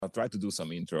try to do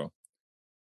some intro.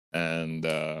 And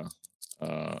let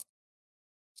me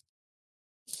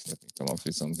come up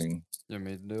with something. You want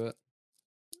me to do it?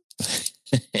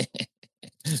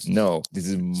 No, this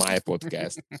is my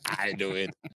podcast. I do it.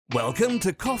 Welcome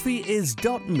to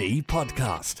CoffeeIs.me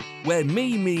podcast, where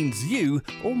me means you,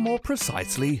 or more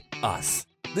precisely, us.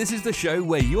 This is the show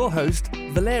where your host,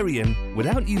 Valerian,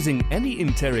 without using any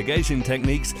interrogation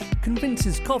techniques,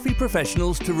 convinces coffee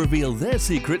professionals to reveal their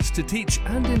secrets to teach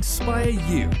and inspire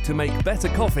you to make better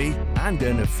coffee and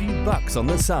earn a few bucks on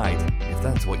the side, if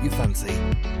that's what you fancy.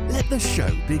 Let the show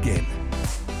begin.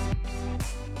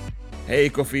 Hey,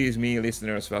 Coffee is Me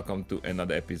listeners, welcome to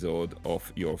another episode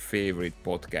of your favorite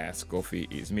podcast, Coffee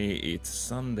is Me. It's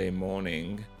Sunday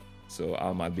morning, so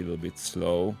I might be a little bit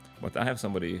slow, but I have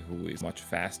somebody who is much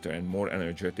faster and more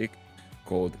energetic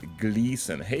called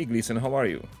Gleason. Hey, Gleason, how are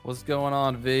you? What's going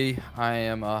on, V? I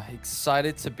am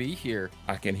excited to be here.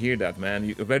 I can hear that,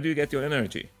 man. Where do you get your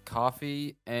energy?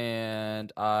 Coffee,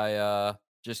 and I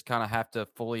just kind of have to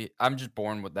I'm just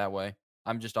born with that way.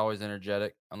 I'm just always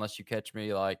energetic, unless you catch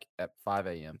me like at 5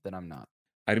 a.m., then I'm not.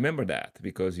 I remember that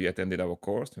because you attended our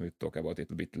course, and we'll talk about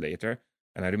it a bit later.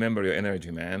 And I remember your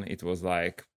energy, man. It was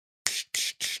like,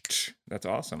 that's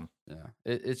awesome. Yeah,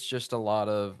 it's just a lot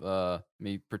of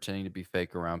me pretending to be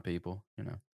fake around people, you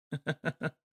know.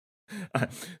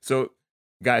 So,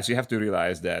 guys, you have to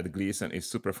realize that Gleason is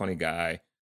super funny guy,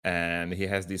 and he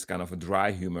has this kind of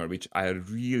dry humor, which I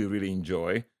really, really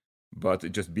enjoy.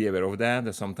 But just be aware of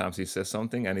that sometimes he says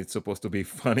something and it's supposed to be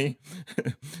funny.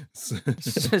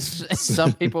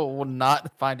 Some people will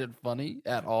not find it funny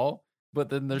at all, but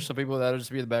then there's some people that'll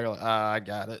just be in the back like, I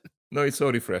got it. No, it's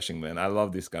so refreshing, man. I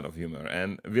love this kind of humor.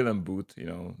 And Willem Booth, you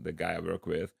know, the guy I work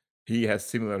with, he has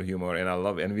similar humor, and I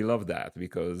love it. And we love that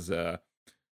because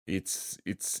it's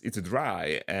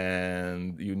dry,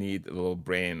 and you need a little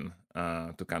brain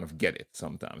to kind of get it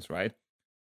sometimes, right?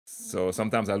 So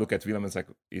sometimes I look at Willem and it's like,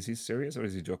 is he serious or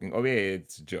is he joking? Oh yeah,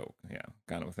 it's a joke, yeah,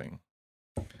 kind of thing.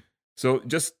 So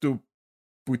just to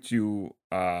put you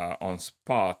on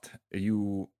spot,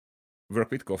 you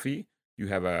work with coffee. You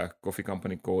have a coffee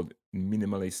company called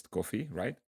Minimalist Coffee,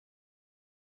 right?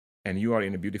 And you are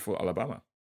in a beautiful Alabama.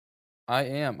 I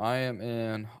am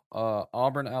in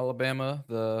Auburn, Alabama,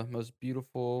 the most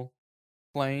beautiful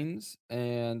plains,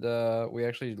 and we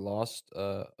actually lost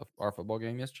our football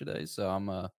game yesterday, so I'm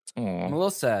a Aw. little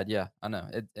sad. Yeah, I know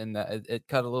it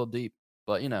cut a little deep,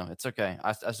 but you know it's okay.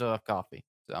 I still have coffee,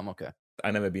 so I'm okay.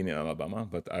 I never been in Alabama,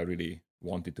 but I really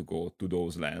wanted to go to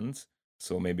those lands.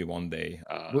 So maybe one day.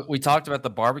 We talked about the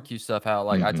barbecue stuff. How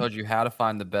like I Mhm. told you how to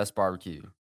find the best barbecue.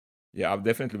 Yeah, I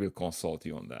definitely will consult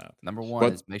you on that. Number one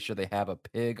But is make sure they have a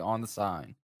pig on the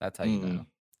sign. That's how you know.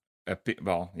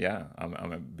 well, yeah,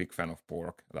 I'm a big fan of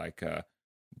pork. Like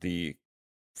the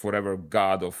forever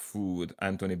god of food,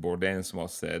 Anthony Bourdain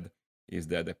once said, is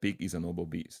that a pig is a noble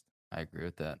beast. I agree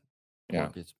with that.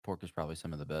 Yeah. Pork is probably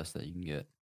some of the best that you can get.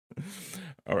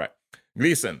 All right.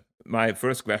 Gleason, my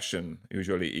first question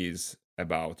usually is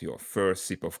about your first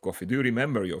sip of coffee. Do you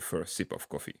remember your first sip of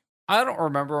coffee? I don't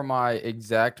remember my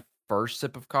exact first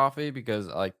sip of coffee because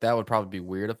like that would probably be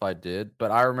weird if I did,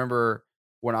 but I remember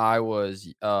when I was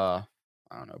I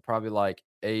don't know, probably like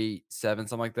 8, 7,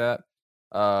 something like that.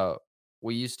 Uh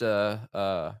we used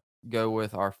to go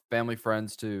with our family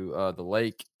friends to the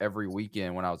lake every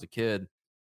weekend when I was a kid.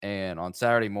 And on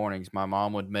Saturday mornings, my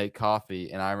mom would make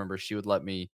coffee, and I remember she would let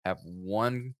me have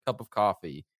 1 cup of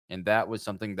coffee, and that was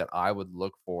something that I would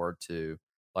look forward to.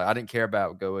 Like, I didn't care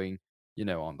about going,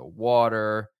 on the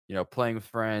water, playing with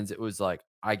friends. It was like,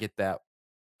 I get that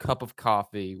cup of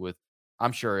coffee with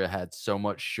I'm sure it had so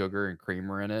much sugar and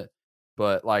creamer in it,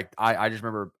 but, like, I just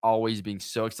remember always being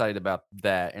so excited about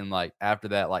that, and, like, after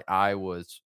that, like, I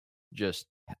was just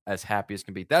as happy as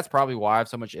can be. That's probably why I have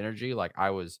so much energy. Like,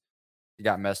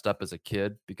 got messed up as a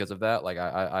kid because of that. Like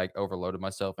I overloaded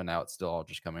myself, and now it's still all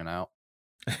just coming out.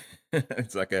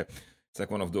 It's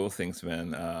like one of those things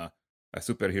when a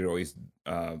superhero is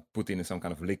put in some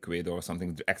kind of liquid or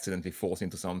something, accidentally falls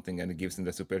into something and it gives him the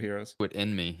superheroes. Quit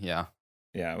in me, yeah.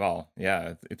 Yeah, well,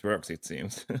 yeah, it works, it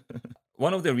seems.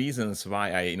 One of the reasons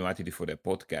why I invited you for the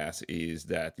podcast is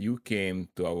that you came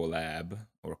to our lab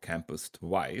or campus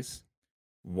twice.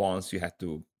 Once you had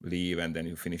to leave, and then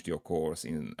you finished your course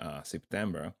in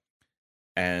September.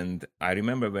 And I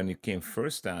remember when you came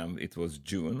first time, it was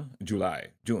June. I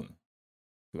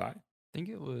think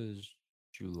it was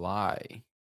July.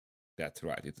 That's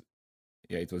right.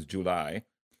 It was July.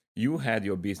 You had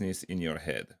your business in your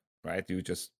head, right? You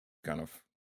just kind of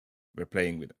were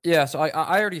playing with it. Yeah, so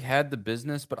I already had the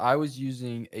business, but I was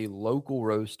using a local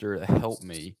roaster to help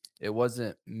me. It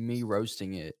wasn't me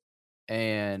roasting it.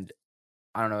 And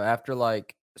I don't know, after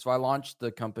like so I launched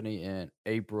the company in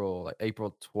April, like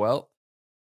April 12th.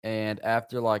 And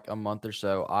after like a month or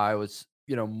so, I was,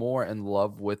 more in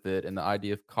love with it and the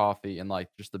idea of coffee and like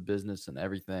just the business and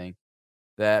everything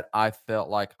that I felt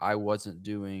like I wasn't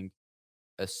doing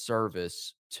a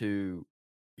service to,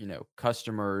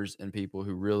 customers and people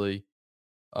who really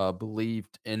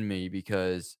believed in me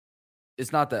because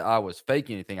it's not that I was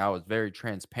faking anything. I was very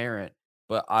transparent,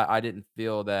 but I didn't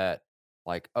feel that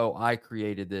like, oh, I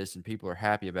created this and people are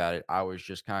happy about it. I was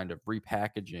just kind of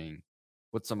repackaging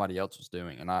what somebody else was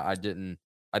doing. And I didn't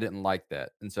like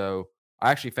that. And so I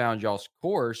actually found y'all's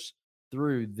course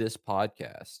through this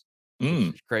podcast, which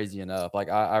Mm. is crazy enough. Like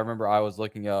I remember I was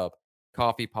looking up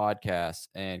coffee podcasts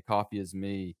and Coffee is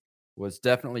Me was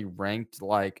definitely ranked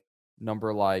like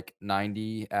number like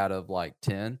 90 out of like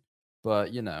 10.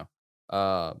 But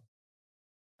uh,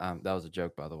 that was a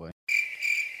joke, by the way.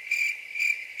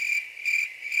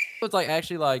 It's like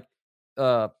actually like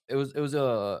it was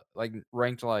like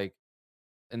ranked like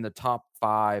in the top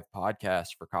 5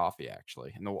 podcasts for coffee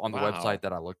actually on the website Wow.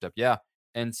 that I looked up. Yeah.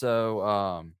 And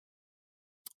so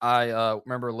I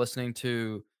remember listening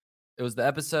to it was the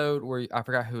episode where I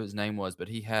forgot who his name was, but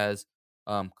he has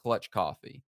Clutch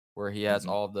Coffee where he has Mhm.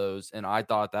 all of those and I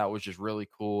thought that was just really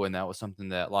cool and that was something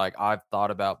that like I've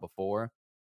thought about before.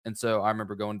 And so I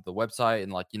remember going to the website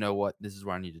and like, you know what, this is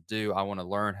what I need to do. I want to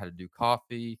learn how to do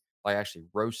coffee, like actually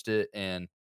roast it and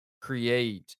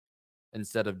create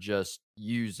instead of just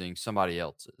using somebody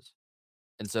else's.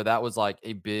 And so that was like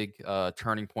a big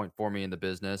turning point for me in the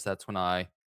business. That's when I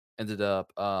ended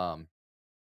up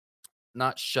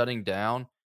not shutting down,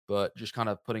 but just kind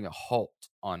of putting a halt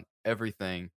on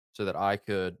everything so that I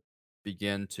could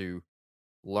begin to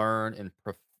learn and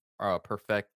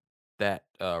perfect that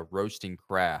roasting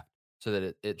craft so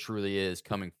that it truly is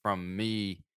coming from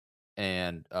me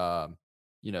and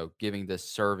giving this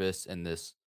service and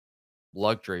this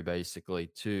luxury basically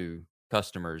to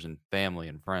customers and family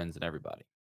and friends and everybody.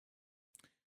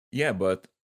 Yeah, but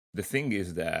the thing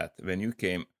is that when you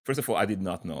came, first of all, I did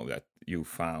not know that you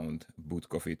found Boot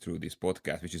Coffee through this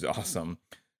podcast, which is awesome.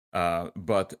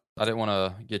 But I didn't want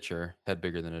to get your head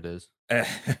bigger than it is. I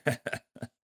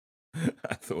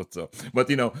thought so. But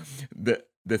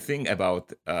the thing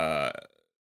about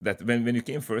that when you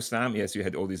came first time, yes, you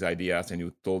had all these ideas and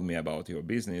you told me about your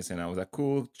business, and I was like,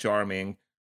 cool, charming.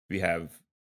 We have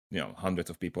hundreds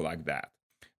of people like that.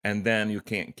 And then you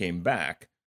came back,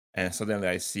 and suddenly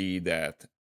I see that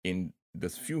in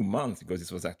this few months, because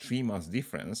this was a 3 months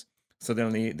difference,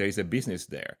 suddenly there is a business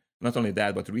there. Not only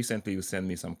that, but recently you sent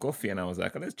me some coffee, and I was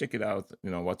like, oh, let's check it out.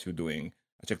 What you're doing.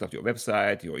 I checked out your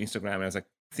website, your Instagram, and I was like,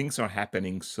 things are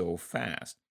happening so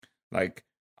fast. Like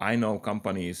I know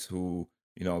companies who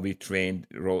we trained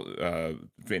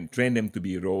them to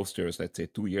be roasters, let's say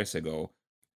 2 years ago,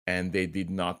 and they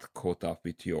did not caught up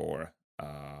with your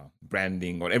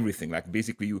branding or everything. Like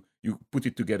basically, you put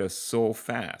it together so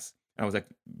fast. I was like,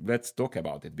 let's talk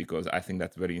about it because I think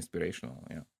that's very inspirational.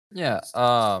 Yeah. Yeah.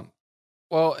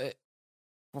 Well,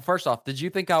 well, first off, did you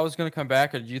think I was going to come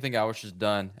back, or did you think I was just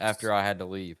done after I had to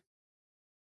leave?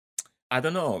 I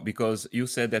don't know because you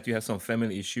said that you have some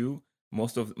family issue.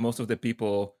 Most of the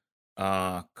people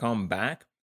come back,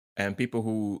 and people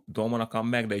who don't want to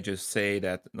come back, they just say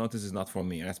that no, this is not for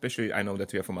me. And especially, I know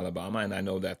that you are from Alabama, and I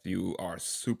know that you are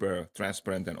super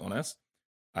transparent and honest.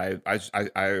 I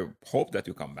hope that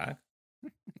you come back.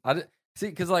 I did see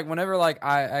because like whenever like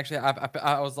I actually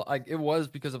I was like it was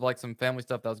because of like some family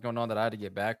stuff that was going on that I had to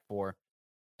get back for,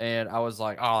 and I was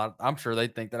like, oh, I'm sure they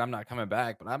think that I'm not coming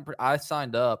back, but I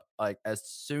signed up like as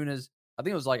soon as I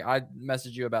think it was like I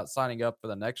messaged you about signing up for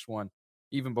the next one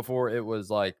even before it was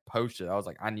like posted. I was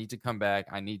like, I need to come back.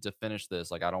 I need to finish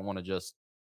this. Like I don't want to just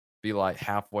be like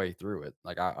halfway through it.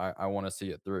 Like I want to see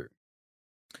it through.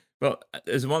 Well,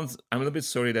 as once, I'm a little bit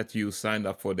sorry that you signed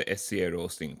up for the SCA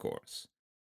roasting course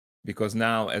because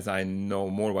now, as I know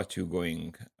more what you're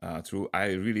going through, I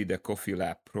really the Coffee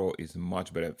Lab Pro is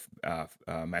much better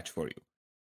match for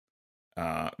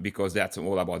you because that's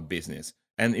all about business.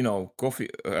 And coffee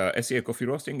SCA coffee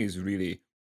roasting is really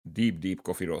deep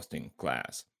coffee roasting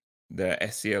class. The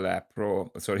SCA Lab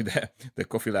Pro, sorry, the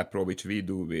Coffee Lab Pro, which we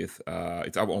do with,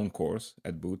 it's our own course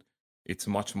at Boot. It's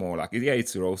much more like, yeah,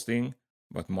 it's roasting,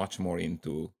 but much more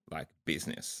into like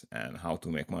business and how to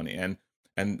make money.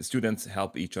 And students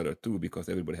help each other too because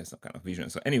everybody has some kind of vision.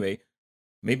 So anyway,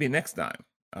 maybe next time,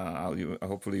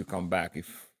 hopefully you come back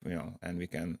if and we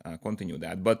can continue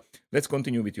that. But let's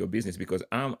continue with your business because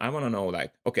I want to know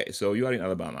like, okay, so you are in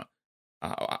Alabama.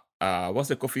 What's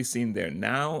the coffee scene there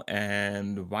now,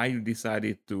 and why you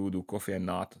decided to do coffee and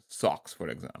not socks, for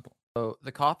example? So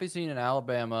the coffee scene in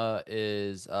Alabama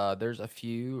is there's a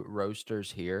few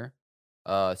roasters here,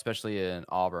 especially in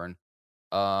Auburn.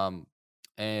 Um,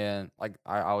 and like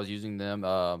I was using them,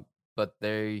 but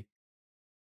I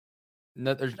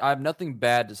have nothing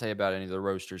bad to say about any of the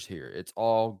roasters here. It's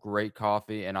all great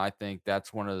coffee, and I think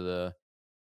that's one of the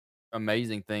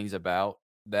amazing things about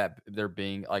that there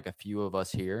being like a few of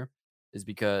us here is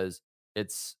because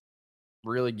it's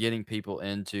really getting people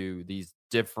into these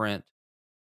different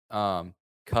um,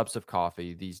 cups of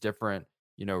coffee, these different,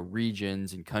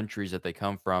 regions and countries that they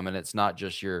come from, and it's not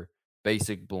just your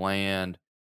basic bland,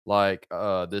 like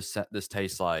this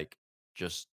tastes like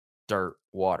just dirt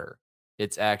water.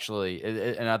 It's actually,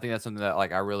 and I think that's something that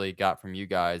like I really got from you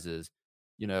guys is,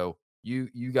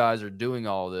 you guys are doing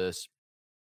all this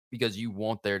because you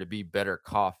want there to be better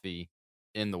coffee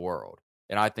in the world.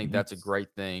 And I think Mhm. that's a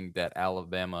great thing that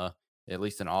Alabama, at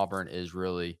least in Auburn, is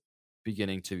really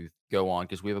beginning to go on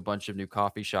because we have a bunch of new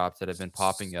coffee shops that have been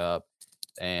popping up,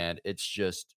 and it's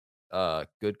just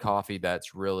good coffee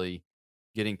that's really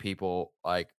getting people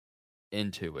like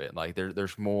into it. Like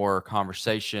there's more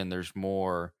conversation, there's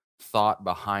more thought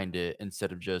behind it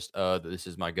instead of just this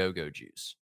is my go-go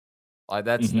juice. Like,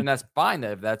 Mhm. that's fine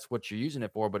if that's what you're using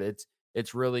it for, but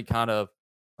it's really kind of,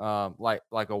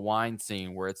 like a wine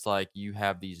scene where it's like you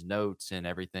have these notes and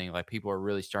everything, like, people are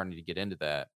really starting to get into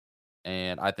that,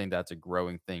 and I think that's a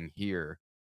growing thing here,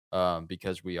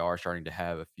 because we are starting to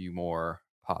have a few more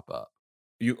pop up.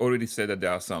 You already said that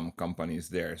there are some companies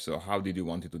there, so how did you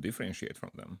want it to differentiate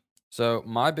from them? So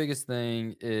my biggest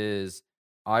thing is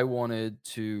I wanted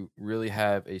to really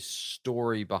have a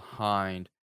story behind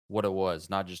what it was,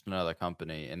 not just another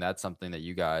company. And that's something that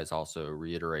you guys also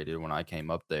reiterated when I came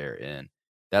up there. And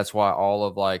that's why all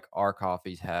of like our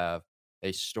coffees have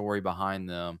a story behind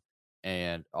them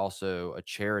and also a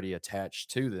charity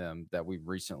attached to them that we've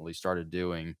recently started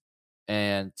doing.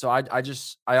 And so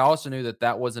I also knew that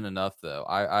that wasn't enough though.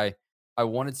 I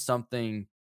wanted something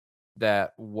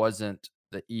that wasn't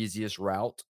the easiest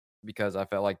route because I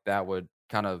felt like that would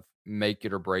kind of make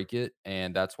it or break it,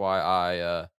 and that's why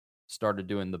I, started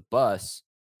doing the bus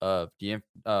of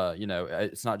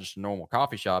it's not just a normal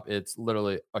coffee shop, it's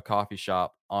literally a coffee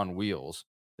shop on wheels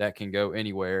that can go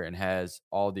anywhere and has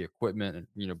all the equipment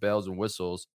and, bells and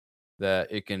whistles that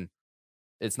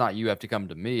it's not you have to come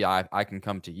to me, I can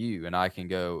come to you, and I can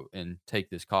go and take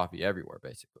this coffee everywhere,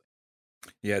 basically.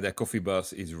 Yeah, the coffee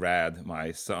bus is rad.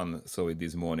 My son saw it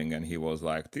this morning and he was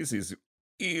like, "This is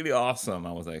really awesome."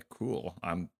 I was like, "Cool."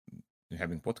 I'm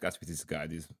having podcast with this guy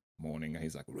this morning and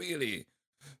he's like, "Really?"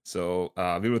 So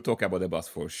we will talk about the bus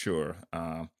for sure.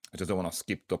 I just don't want to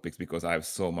skip topics because I have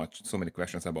so many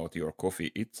questions about your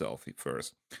coffee itself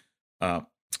first. Uh,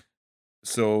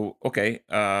 so okay,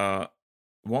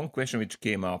 one question which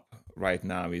came up right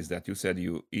now is that you said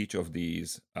you each of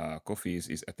these coffees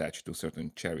is attached to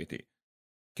certain charity.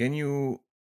 Can you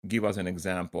give us an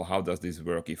example? How does this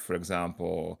work? If, for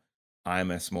example,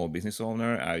 I'm a small business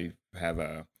owner, I have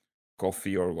a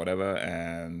coffee or whatever,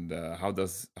 and how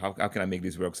can I make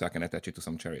this work so I can attach it to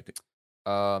some charity?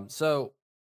 So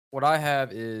what I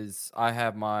have is I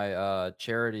have my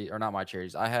charity or not my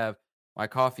charities. I have my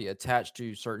coffee attached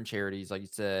to certain charities, like you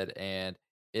said, and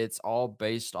it's all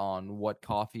based on what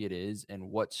coffee it is and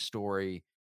what story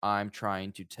I'm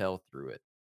trying to tell through it.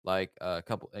 Like a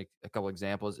couple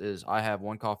examples is I have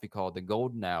one coffee called the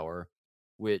Golden Hour,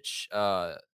 which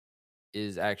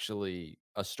is actually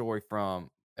a story from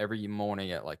every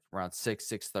morning at like around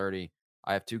 6:30.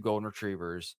 I have two golden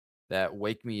retrievers that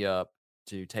wake me up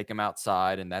to take them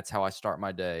outside, and that's how I start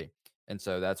my day. And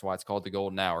so that's why it's called the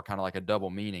golden hour, kind of like a double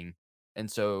meaning. And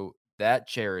so that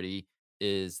charity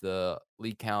is the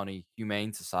Lee County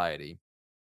Humane Society,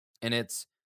 and it's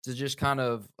to just kind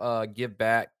of give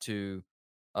back to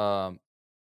um,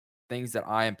 things that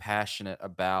I am passionate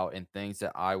about and things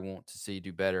that I want to see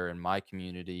do better in my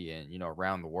community and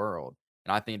around the world.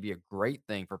 And I think it'd be a great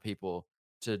thing for people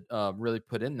to really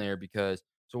put in there because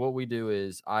so what we do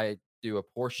is I do a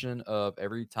portion of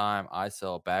every time I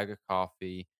sell a bag of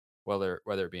coffee, whether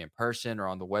it be in person or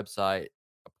on the website,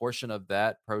 a portion of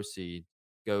that proceed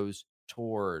goes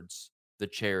towards the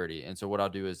charity. And so what I'll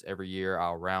do is every year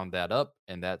I'll round that up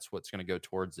and that's what's going to go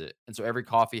towards it. And so every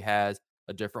coffee has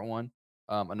a different one.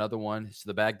 Another one is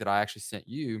the bag that I actually sent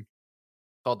you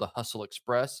called the Hustle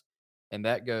Express, and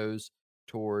that goes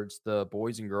towards the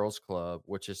Boys and Girls Club,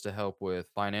 which is to help with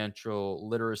financial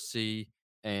literacy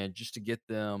and just to get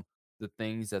them the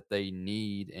things that they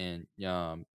need and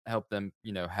help them,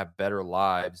 have better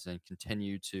lives and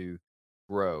continue to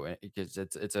grow. And because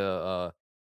it's a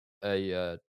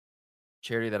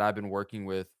charity that I've been working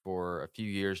with for a few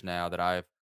years now that I've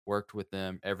worked with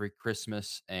them every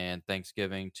Christmas and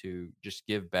Thanksgiving to just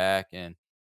give back and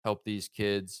help these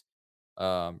kids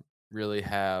really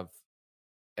have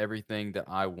everything that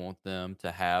I want them to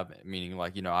have. Meaning,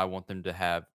 like, I want them to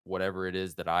have whatever it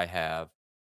is that I have,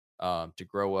 to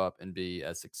grow up and be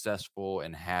as successful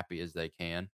and happy as they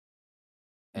can.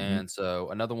 Hmm. And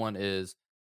so another one is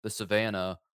the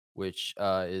Savannah, which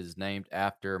is named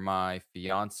after my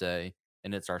fiance,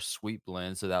 and it's our sweet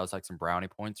blend. So that was like some brownie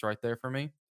points right there for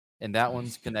me. And that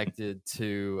one's connected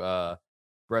to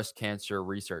Breast Cancer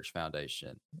Research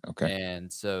Foundation. Okay.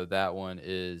 And so that one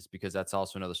is because that's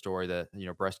also another story that,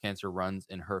 breast cancer runs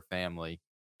in her family.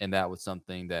 And that was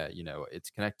something that, it's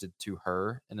connected to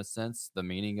her in a sense, the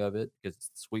meaning of it, because it's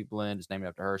the sweet blend is named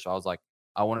after her. So I was like,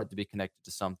 I want it to be connected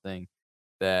to something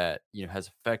that, has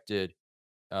affected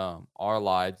our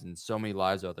lives and so many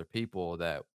lives of other people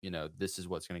that, this is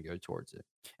what's going to go towards it.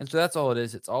 And so that's all it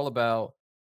is. It's all about,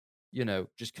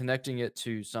 just connecting it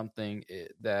to something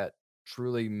that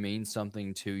truly means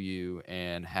something to you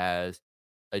and has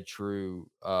a true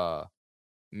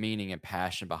meaning and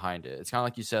passion behind it. It's kind of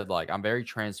like you said, like, I'm very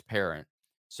transparent.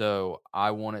 So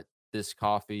I wanted this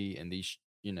coffee and these,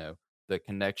 the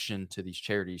connection to these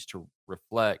charities to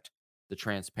reflect the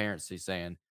transparency,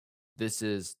 saying, this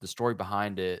is the story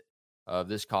behind it of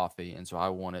this coffee, and so I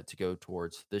want it to go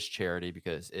towards this charity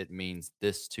because it means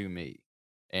this to me,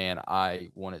 and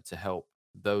I want it to help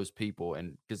those people.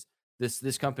 And because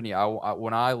this company,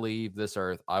 when I leave this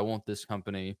earth, I want this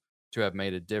company to have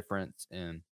made a difference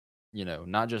in,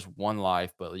 not just one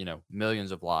life, but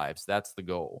millions of lives. That's the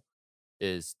goal,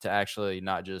 is to actually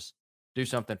not just do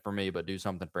something for me, but do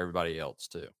something for everybody else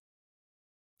too.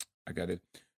 I got it.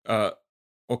 Uh,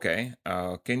 okay.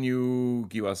 Can you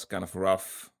give us kind of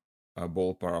rough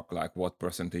ballpark, like what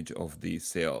percentage of the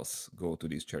sales go to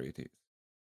these charities?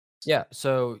 Yeah,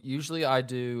 so usually I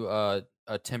do a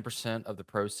 10% of the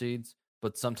proceeds,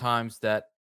 but sometimes that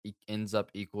ends up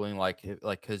equaling like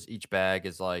cuz each bag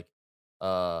is like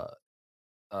uh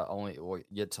only will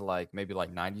get to like maybe like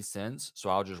 90 cents, so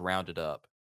I'll just round it up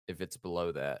if it's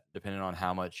below that, depending on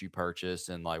how much you purchase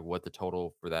and like what the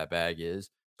total for that bag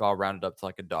is. So I'll round it up to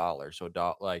like a dollar. So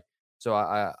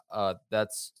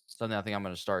that's something I think I'm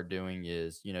going to start doing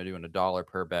is, doing a dollar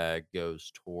per bag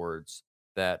goes towards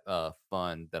that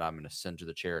fund that I'm going to send to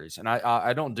the charities. And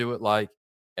I don't do it like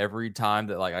every time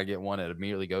that like I get one it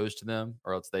immediately goes to them,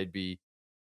 or else they'd be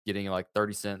getting like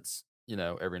 30 cents,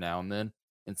 every now and then.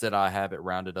 Instead, I have it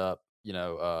rounded up,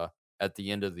 at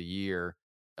the end of the year.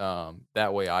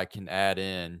 That way I can add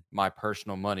in my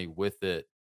personal money with it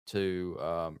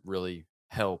to really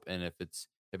help. And if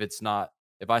it's not,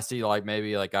 if I see like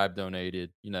maybe like I've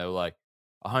donated, like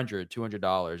 $100,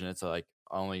 $200 and it's like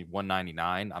only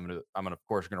 199, I'm gonna of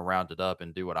course gonna round it up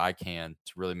and do what I can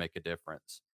to really make a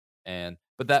difference. And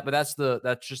but that's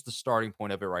just the starting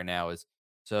point of it right now is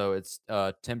so it's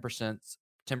 10%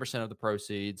 of the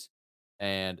proceeds,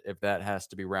 and if that has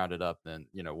to be rounded up, then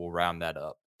we'll round that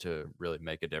up to really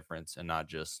make a difference and not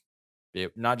just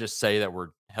say that we're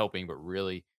helping, but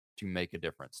really to make a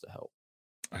difference to help.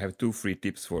 I have two free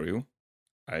tips for you.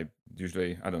 I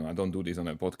usually, I don't know, I don't do this on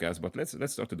a podcast, but let's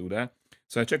start to do that.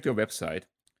 So I checked your website,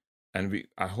 and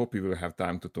I hope we will have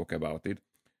time to talk about it.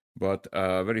 But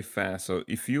very fast. So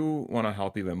if you want to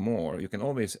help even more, you can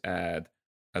always add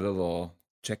a little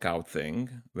checkout thing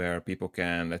where people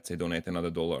can, let's say, donate another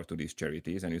dollar to these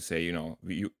charities, and you say,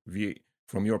 we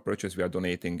from your purchase we are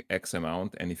donating X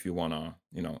amount, and if you wanna,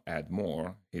 add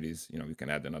more, it is, you can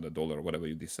add another dollar, whatever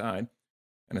you decide.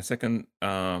 And a second,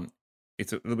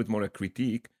 it's a little bit more a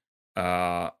critique.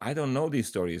 I don't know these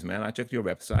stories, man. I checked your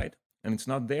website and it's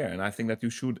not there. And I think that you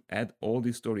should add all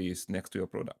these stories next to your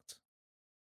product.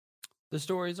 The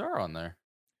stories are on there.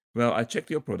 Well, I checked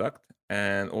your product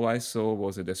and all I saw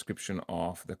was a description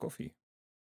of the coffee.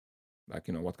 Like,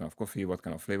 what kind of coffee, what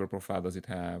kind of flavor profile does it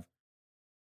have?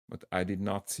 But I did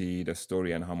not see the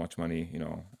story and how much money,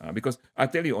 because I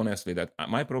tell you honestly that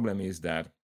my problem is that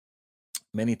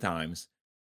many times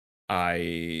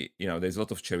there's a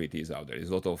lot of charities out there. There's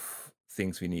a lot of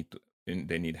things we need to,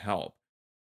 they need help.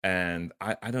 And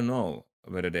I don't know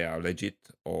whether they are legit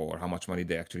or how much money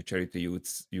they actually charity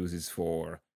uses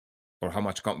for, or how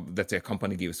much that their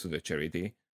company gives to the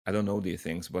charity. I don't know these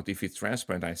things, but if it's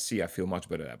transparent, I feel much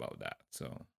better about that.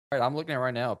 So Right, I'm looking at it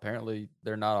right now. Apparently,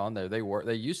 they're not on there.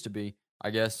 They used to be. I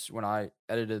guess when I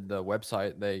edited the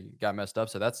website, they got messed up.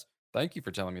 So that's thank you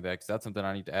for telling me that because that's something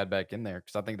I need to add back in there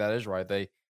because I think that is right.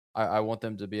 I want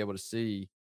them to be able to see,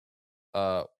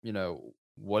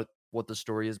 what what the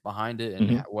story is behind it and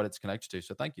Mhm. what it's connected to.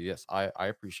 So thank you. Yes, I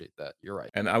appreciate that. You're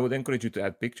right. And I would encourage you to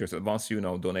add pictures. And once you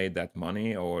know donate that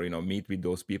money or meet with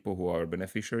those people who are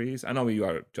beneficiaries. I know you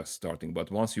are just starting, but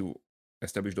once you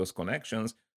establish those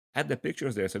connections, add the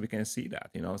pictures there so we can see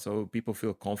that. So people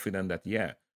feel confident that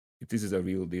if this is a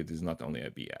real deal, this is not only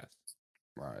a BS.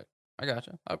 Right. I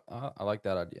gotcha. I like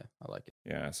that idea. I like it.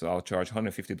 Yeah, so I'll charge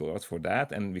 $150 for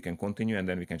that, and we can continue, and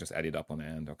then we can just add it up on the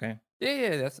end. Okay.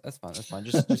 Yeah, that's fine. That's fine.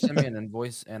 Just send me an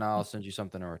invoice and I'll send you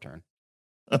something in return.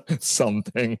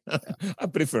 Something. Yeah. I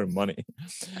prefer money.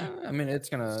 I mean, it's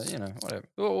gonna, whatever.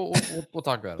 We'll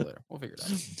talk about it later. We'll figure it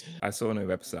out. I saw on a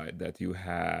website that you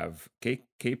have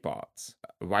K-pods.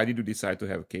 Why did you decide to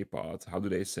have K-pods? How do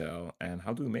they sell, and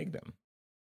how do you make them?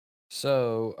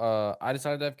 So, I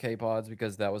decided to have K-pods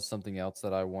because that was something else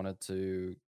that I wanted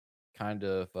to kind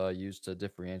of use to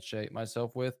differentiate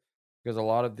myself with. Because a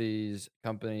lot of these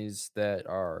companies that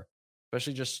are,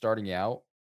 especially just starting out,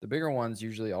 the bigger ones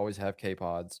usually always have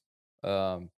K-pods.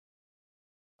 Um,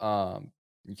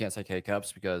 you can't say K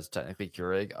cups because technically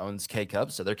Keurig owns K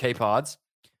cups, so they're K pods,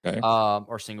 Okay.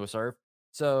 or single serve.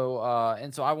 So,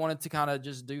 and so I wanted to kind of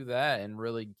just do that and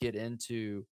really get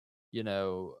into, you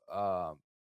know,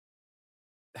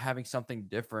 having something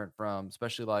different from,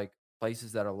 especially like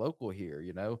places that are local here.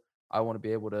 I want to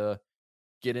be able to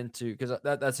get into because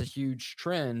that's a huge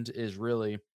trend is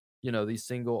really, these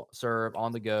single serve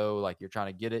on the go, like you're trying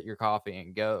to get it, your coffee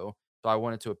and go. So I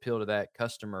wanted to appeal to that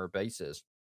customer basis.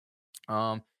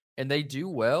 Um, and they do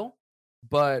well,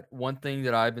 but one thing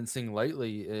that I've been seeing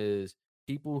lately is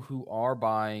people who are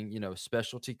buying,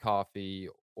 specialty coffee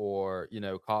or,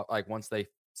 like once they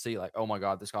see like, oh my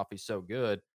God, this coffee's so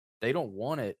good, they don't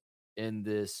want it in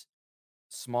this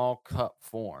small cup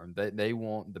form. They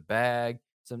want the bag.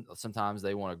 Sometimes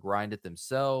they want to grind it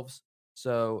themselves.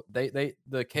 So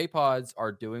the K pods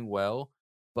are doing well,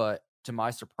 but to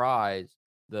my surprise,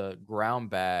 the ground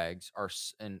bags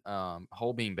and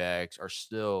whole bean bags are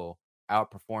still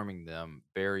outperforming them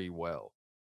very well.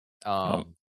 Um,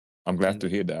 Um, I'm glad and to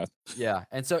hear that. yeah,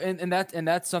 and so and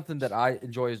that's something that I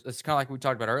enjoy. It's kind of like we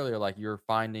talked about earlier. Like you're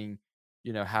finding,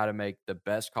 how to make the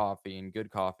best coffee and good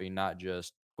coffee, not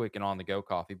just quick and on the go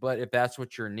coffee. But if that's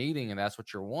what you're needing and that's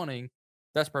what you're wanting,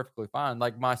 that's perfectly fine.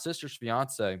 Like my sister's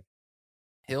fiance,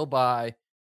 he'll buy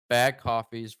bag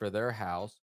coffees for their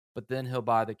house, but then he'll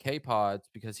buy the K pods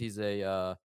because he's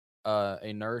a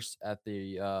nurse at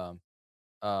the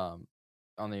um,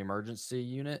 on the emergency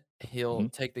unit. He'll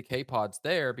Mhm. take the K pods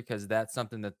there because that's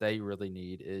something that they really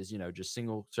need is, just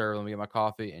single serve. Let me get my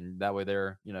coffee. And that way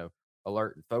they're,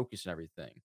 alert and focused and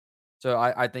everything. So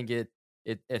I think it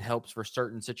helps for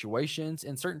certain situations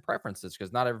and certain preferences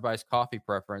because not everybody's coffee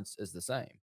preference is the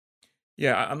same.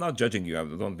 Yeah, I'm not judging you.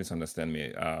 Don't misunderstand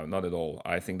me. Not at all.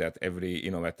 I think that every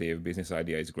innovative business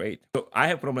idea is great. So I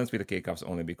have problems with the K-cups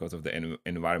only because of the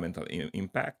environmental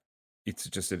impact. It's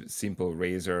just a simple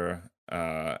razor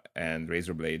and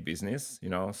razor blade business.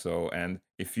 So, and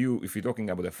if you're talking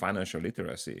about the financial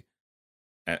literacy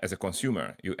as a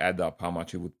consumer, you add up how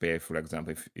much you would pay, for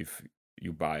example, if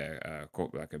you buy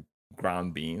like a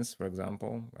ground beans, for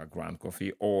example, a ground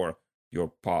coffee, or your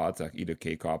pods, like either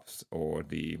K cups or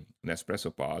the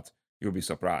Nespresso pods, you'll be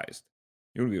surprised.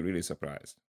 You'll be really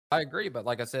surprised. I agree, but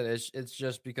like I said, it's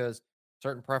just because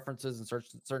certain preferences and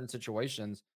certain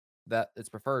situations that it's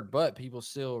preferred, but people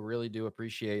still really do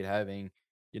appreciate having,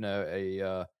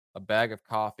 a bag of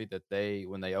coffee that they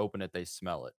when they open it, they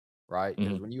smell it, right?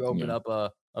 Because Mhm. when you open Yeah. up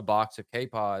a box of K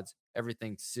pods,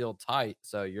 everything's sealed tight,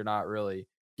 so you're not really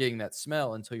getting that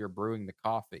smell until you're brewing the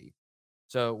coffee.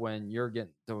 So when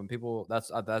people that's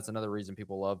another reason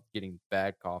people love getting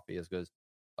bad coffee is because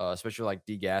especially like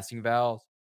degassing valves,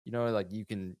 like you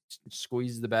can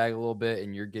squeeze the bag a little bit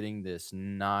and you're getting this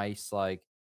nice like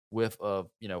whiff of,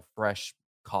 fresh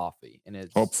coffee. And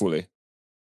it's Hopefully.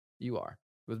 you are.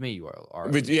 With me, you are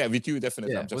at With least. yeah, with you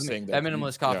definitely. Yeah, I'm with just me. saying At that yeah.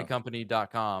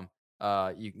 minimalistcoffeecompany.com,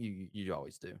 you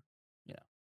always do. You know.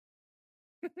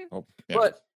 Oh, yeah.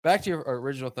 But back to your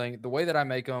original thing, the way that I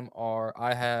make them are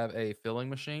I have a filling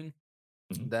machine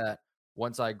Mhm. that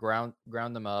once I ground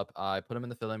them up, I put them in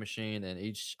the filling machine, and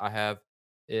each I have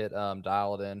it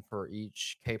dialed in for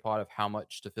each K pot of how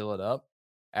much to fill it up.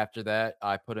 After that,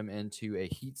 I put them into a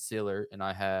heat sealer, and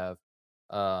I have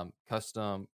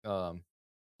custom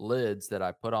lids that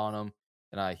I put on them,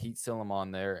 and I heat seal them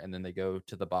on there, and then they go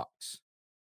to the box.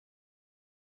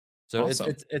 So it's Awesome.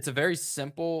 it's it's a very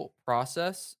simple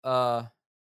process.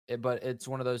 But it's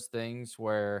one of those things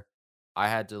where I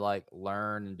had to like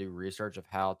learn and do research of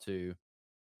how to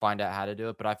find out how to do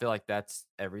it, but I feel like that's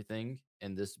everything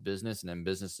in this business and in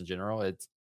business in general. It's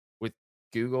with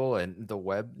Google and the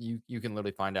web, you can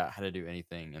literally find out how to do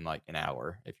anything in like an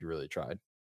hour if you really tried.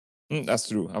 That's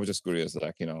true. I was just curious,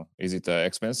 like, is it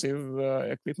expensive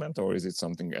equipment or is it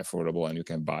something affordable and you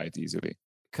can buy it easily?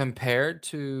 Compared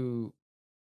to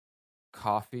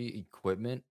coffee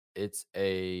equipment, it's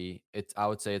I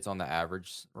would say it's on the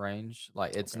average range.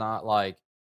 Like it's Okay. not like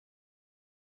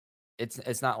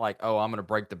it's not like, "Oh, I'm gonna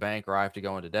break the bank or I have to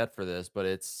go into debt for this," but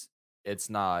it's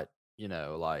not,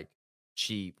 like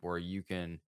cheap where you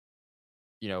can,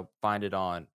 find it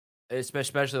on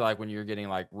especially like when you're getting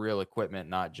like real equipment,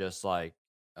 not just like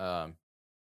um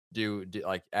do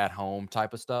like at home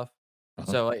type of stuff. Uh-huh.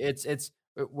 So it's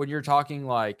when you're talking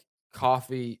like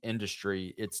coffee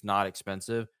industry, it's not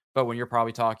expensive, but when you're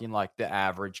probably talking like the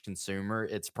average consumer,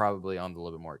 it's probably on the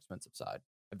little bit more expensive side,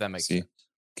 if that makes See, sense.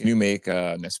 can you make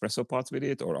Nespresso pots with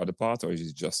it or other pots or is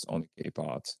it just only K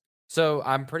pots? So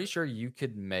I'm pretty sure you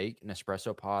could make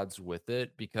Nespresso pods with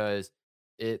it because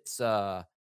it's the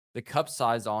cup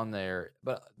size on there,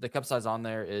 but the cup size on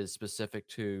there is specific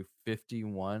to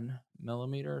 51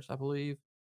 millimeters, I believe.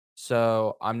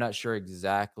 So I'm not sure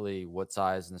exactly what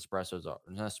size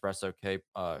Nespresso K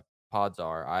pods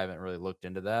are. I haven't really looked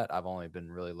into that. I've only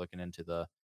been really looking into the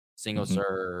single Hmm.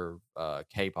 serve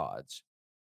K pods.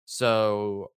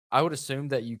 So I would assume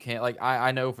that you can't like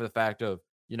I know for the fact of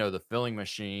the filling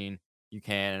machine you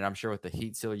can, and I'm sure with the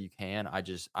heat seal you can.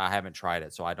 I haven't tried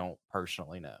it, so I don't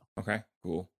personally know. Okay,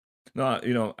 cool.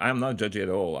 No, I'm not judgy at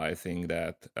all. I think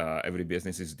that every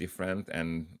business is different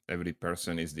and every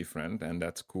person is different, and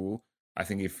that's cool. I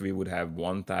think if we would have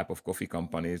one type of coffee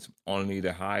companies, only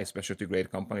the high specialty grade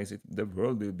companies, the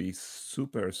world will be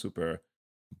super, super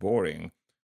boring.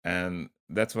 And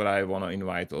that's what I want to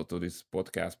invite all to this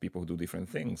podcast. People who do different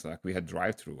things. Like we had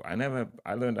drive-through. I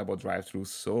learned about drive-through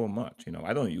so much.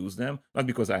 I don't use them, not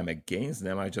because I'm against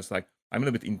them. I'm a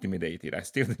little bit intimidated. I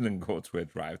still didn't go through a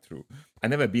drive-through. I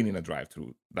never been in a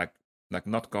drive-through. Like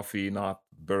not coffee, not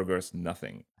burgers,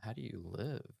 nothing. How do you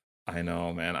live? I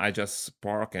know, man. I just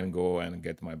park and go and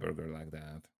get my burger like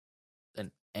that.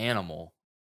 An animal.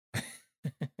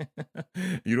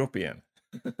 European.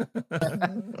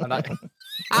 I'm not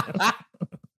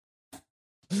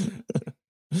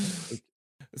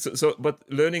But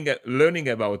learning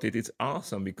about it, it's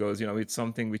awesome because it's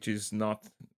something which is not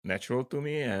natural to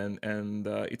me, and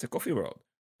it's a coffee world,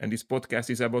 and this podcast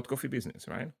is about coffee business,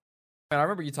 right? And I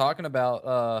remember you talking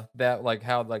about that like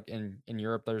how like in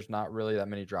Europe there's not really that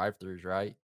many drive-throughs,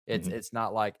 right? It's Mhm. it's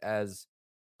not like as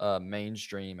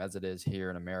mainstream as it is here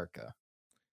in America.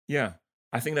 Yeah,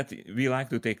 I think that we like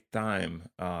to take time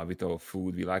with our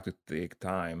food. We like to take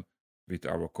time with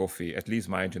our coffee. At least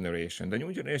my generation. The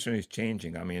new generation is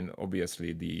changing. I mean,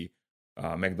 obviously the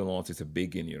McDonald's is a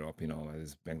big in Europe.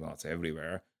 There's McDonald's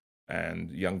everywhere,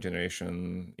 and young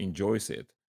generation enjoys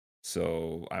it.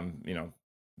 So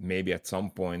maybe at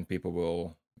some point people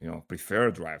will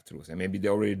prefer drive-throughs, and maybe they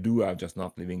already do. I'm just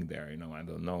not living there. I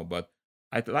don't know, but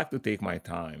I'd like to take my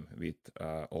time with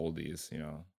all these.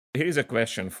 Here is a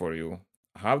question for you.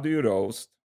 How do you roast?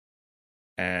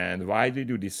 And why did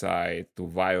you decide to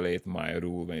violate my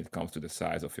rule when it comes to the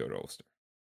size of your roaster?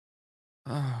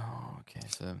 Oh, okay.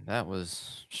 So that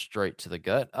was straight to the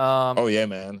gut. Oh, yeah,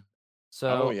 man.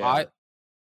 Oh, So yeah.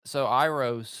 I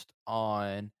roast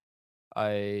on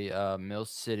a Mill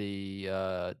City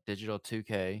Digital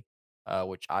 2K,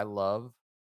 which I love,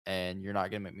 and you're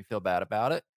not gonna make me feel bad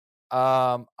about it.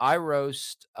 I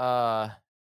roast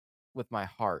with my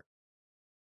heart.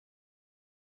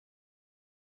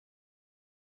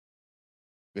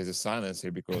 There's a silence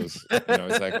here because,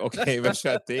 it's like, okay, where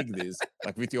should I take this?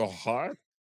 Like with your heart?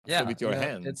 I thought Yeah, with your it's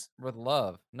hands. with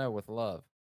love. No, with love.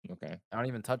 Okay. I don't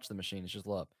even touch the machine. It's just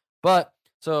love. But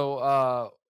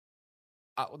so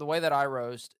the way that I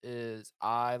roast is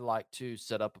I like to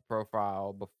set up a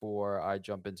profile before I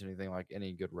jump into anything like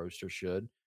any good roaster should.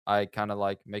 I kind of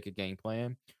like make a game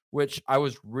plan, which I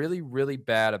was really, really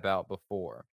bad about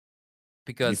before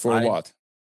because Before what?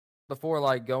 before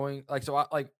like going like, so I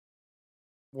like,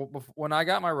 when I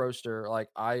got my roaster, like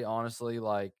I honestly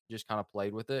like just kind of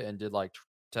played with it and did like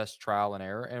test trial and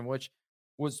error, and which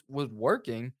was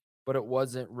working, but it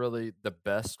wasn't really the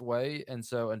best way. And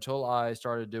so until I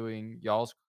started doing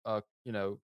y'all's uh you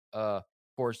know uh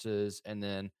courses, and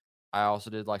then I also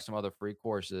did like some other free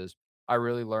courses, I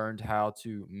really learned how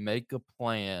to make a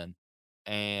plan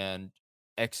and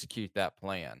execute that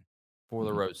plan for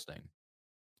the Mhm. roasting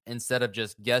instead of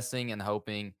just guessing and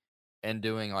hoping and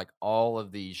doing like all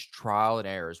of these trial and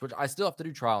errors, which I still have to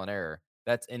do trial and error.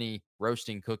 That's any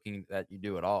roasting, cooking that you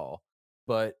do at all.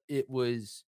 But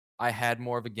I had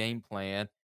more of a game plan.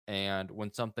 And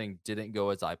when something didn't go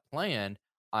as I planned,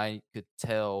 I could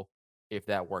tell if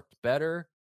that worked better,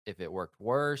 if it worked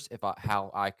worse, if I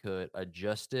how I could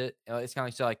adjust it. It's kind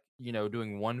of like,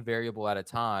 doing one variable at a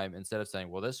time instead of saying,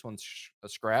 "Well, this one's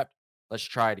scrapped. Let's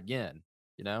try it again."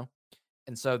 You know.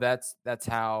 And so that's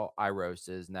how I roast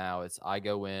is now. It's I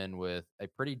go in with a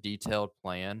pretty detailed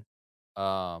plan.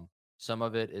 Some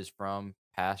of it is from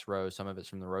past roasts, some of it's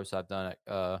from the roasts I've done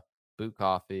at Boot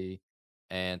Coffee,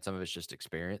 and some of it's just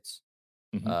experience.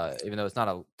 Mhm. Even though it's not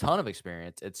a ton of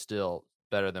experience, it's still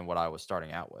better than what I was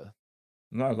starting out with.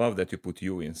 No, I love that you put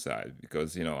you inside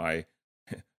because I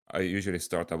I usually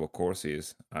start our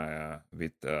courses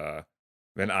with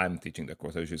when I'm teaching the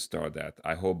course. I usually start that.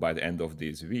 I hope by the end of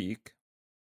this week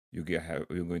you're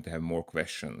going to have more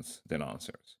questions than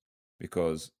answers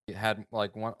because It had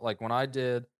like when I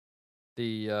did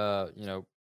the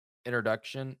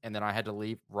introduction and then I had to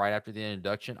leave right after the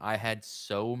introduction, I had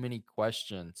so many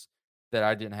questions that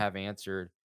I didn't have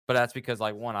answered. But that's because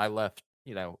like one, I left,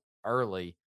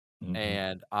 early Mhm.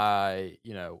 and I,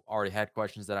 already had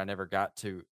questions that I never got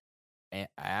to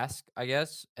ask, I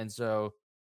guess. And so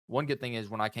one good thing is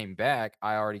when I came back,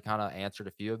 I already kind of answered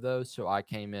a few of those. So I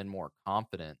came in more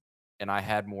confident and I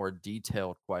had more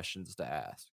detailed questions to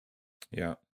ask.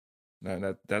 yeah,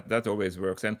 that always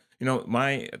works. And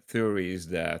my theory is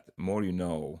that more you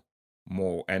know,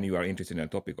 more, and you are interested in a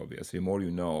topic, obviously, more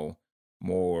you know,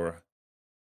 more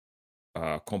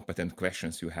competent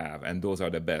questions you have, and those are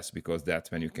the best because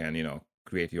that's when you can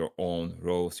create your own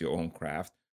roast, your own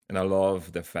craft. And I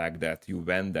love the fact that you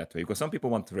went that way because some people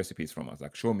want recipes from us,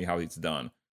 like show me how it's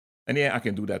done. And yeah, I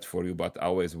can do that for you, but I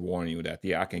always warn you that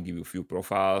yeah, I can give you a few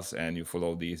profiles and you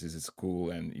follow these, this is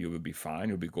cool, and you will be fine,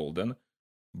 you'll be golden.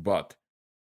 But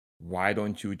why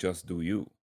don't you just do you?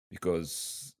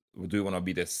 Because do you want to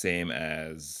be the same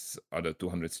as other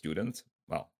 200 students?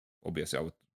 Well, obviously,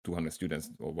 our 200 students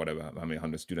or whatever, how many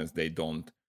 100 students, they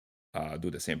don't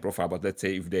do the same profile. But let's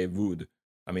say if they would,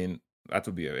 I mean, that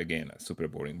would be, again, a super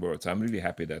boring word. So I'm really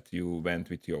happy that you went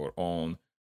with your own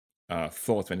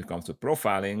thoughts when it comes to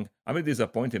profiling. I'm really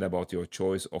disappointed about your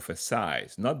choice of a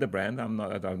size, not the brand.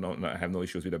 I have no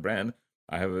issues with the brand.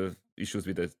 I have issues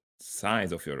with the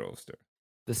size of your roaster.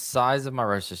 The size of my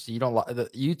roaster, so you don't like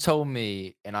you told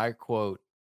me, and I quote,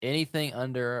 "Anything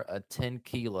under a 10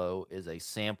 kilo is a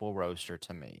sample roaster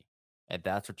to me." And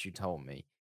that's what you told me.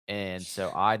 And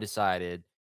so I decided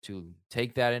to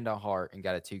take that into heart and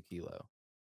got a 2 kilo.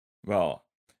 Well,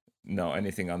 no,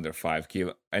 anything under 5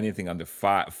 kilo, anything under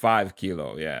 5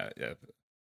 kilo. Yeah, yeah,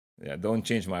 yeah. Don't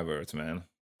change my words, man.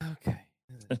 Okay.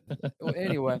 Well,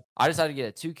 anyway, I decided to get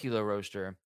a 2 kilo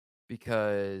roaster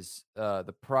because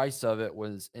the price of it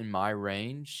was in my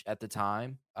range at the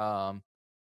time.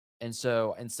 And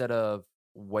so instead of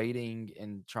waiting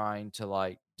and trying to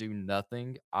like do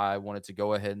nothing, I wanted to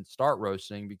go ahead and start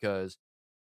roasting because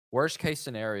worst case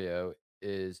scenario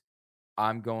is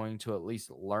I'm going to at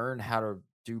least learn how to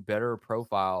do better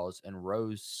profiles and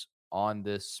roasts on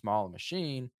this small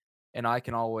machine. And I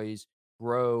can always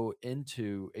grow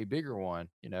into a bigger one.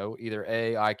 Either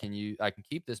A, I can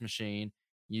keep this machine,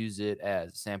 use it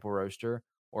as a sample roaster,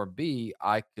 or B,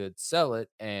 I could sell it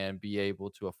and be able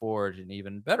to afford an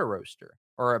even better roaster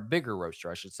or a bigger roaster,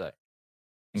 I should say.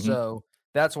 Hmm. So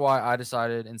that's why I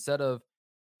decided instead of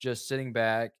just sitting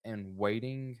back and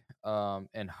waiting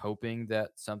and hoping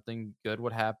that something good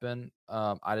would happen,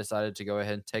 I decided to go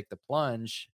ahead and take the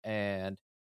plunge and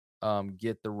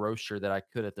get the roaster that I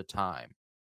could at the time.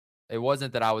 It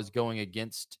wasn't that I was going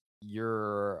against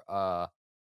your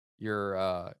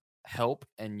help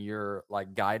and your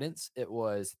like guidance. It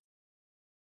was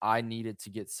I needed to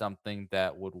get something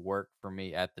that would work for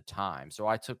me at the time. So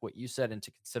I took what you said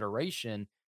into consideration,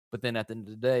 but then at the end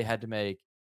of the day, had to make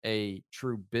a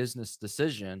true business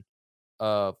decision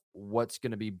of what's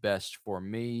going to be best for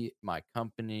me, my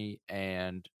company,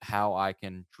 and how I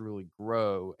can truly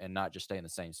grow and not just stay in the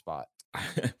same spot.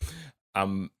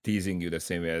 I'm teasing you the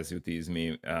same way as you tease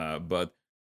me, but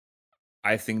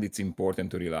I think it's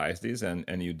important to realize this,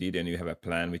 and you did, and you have a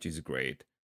plan, which is great.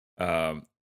 Um,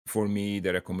 for me,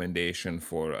 the recommendation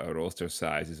for a roster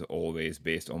size is always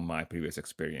based on my previous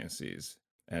experiences.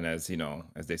 And as you know,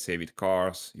 as they say with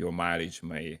cars, your mileage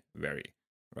may vary,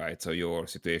 right? So your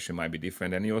situation might be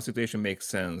different, and your situation makes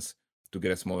sense to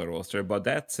get a smaller roster. But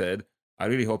that said, I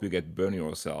really hope you get burn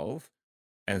yourself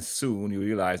and soon you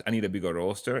realize I need a bigger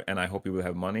roaster, and I hope you will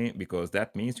have money because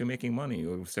that means you're making money.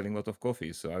 You're selling a lot of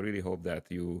coffee. So I really hope that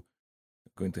you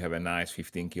going to have a nice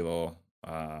 15 kilo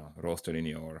roaster in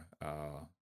your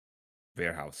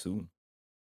warehouse soon.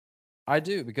 I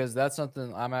do because that's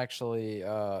something I'm actually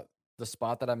the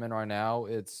spot that I'm in right now,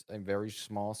 it's a very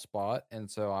small spot and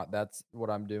so that's what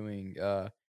I'm doing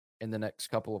in the next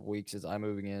couple of weeks is I'm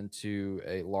moving into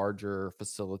a larger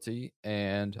facility,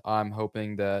 and I'm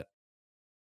hoping that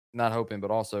not hoping,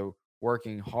 but also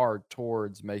working hard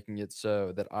towards making it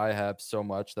so that I have so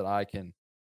much that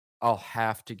I'll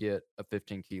have to get a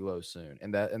 15 kilo soon.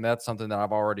 And that's something that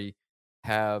I've already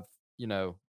have, you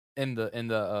know, in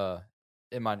the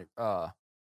in my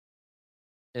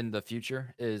in the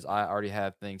future is I already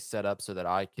have things set up so that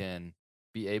I can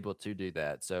be able to do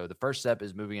that. So the first step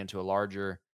is moving into a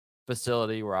larger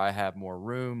facility where I have more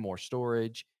room, more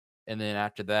storage. And then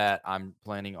after that, I'm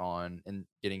planning on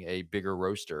getting a bigger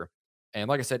roaster. And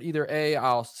like I said, either A,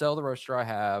 I'll sell the roaster I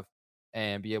have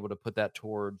and be able to put that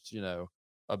towards,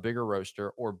 a bigger roaster,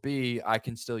 or B, I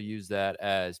can still use that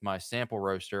as my sample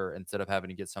roaster instead of having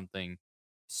to get something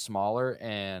smaller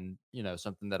and,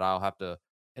 something that I'll have to,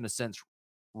 in a sense,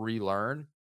 relearn.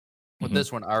 With Mhm.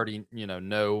 this one, I already,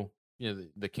 know,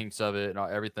 the kinks of it and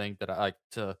everything that I like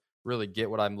to really get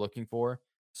what I'm looking for.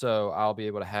 So I'll be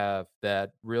able to have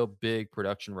that real big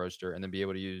production roaster and then be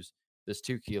able to use this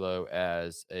 2 kilo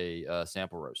as a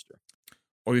sample roaster.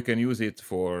 Or you can use it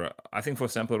for, I think for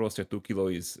sample roaster, 2 kilo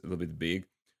is a little bit big,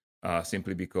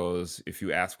 simply because if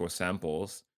you ask for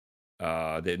samples,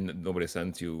 then nobody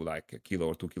sends you like a kilo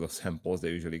or 2 kilo samples. They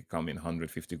usually come in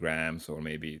 150 grams or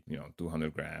maybe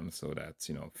 200 grams. So that's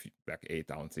like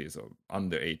 8 ounces or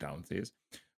under 8 ounces.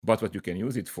 But what you can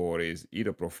use it for is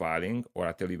either profiling, or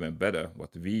I tell you even better,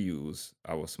 what we use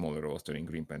our smaller roaster in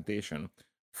Green Plantation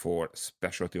for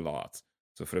specialty lots.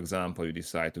 So, for example, you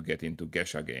decide to get into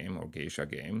geisha game,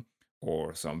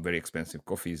 or some very expensive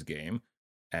coffees game,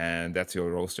 and that's your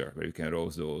roaster where you can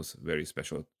roast those very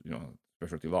special,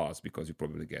 specialty lots, because you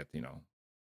probably get,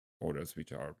 orders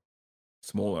which are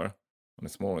smaller on a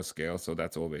smaller scale. So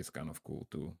that's always kind of cool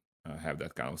to have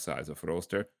that kind of size of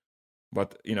roaster.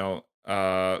 But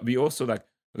we also like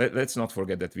let's not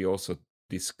forget that we also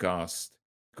discussed,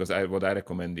 because what I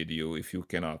recommended you, if you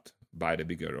cannot buy the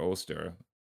bigger roaster,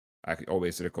 I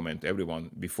always recommend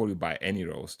everyone, before you buy any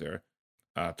roaster,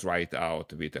 try it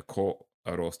out with a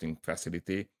co-roasting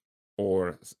facility,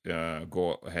 or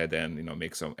go ahead and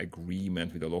make some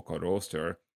agreement with a local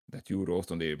roaster that you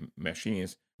roast on their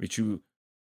machines, which you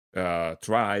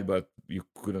tried but you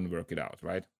couldn't work it out,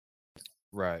 right?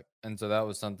 Right. And so that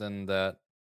was something that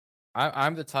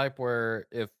I'm the type where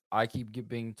if I keep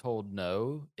being told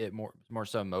no, it more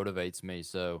so motivates me.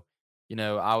 So,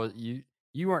 I was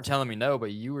you weren't telling me no, but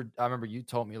I remember you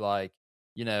told me like,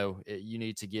 you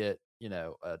need to get,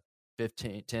 a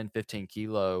 15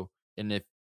 kilo. And if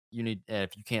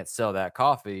you can't sell that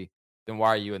coffee, then why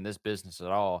are you in this business at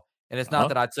all? And it's not Uh-huh.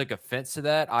 that I took offense to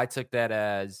that. I took that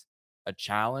as a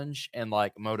challenge and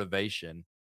like motivation,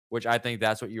 which I think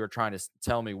that's what you were trying to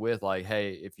tell me with like,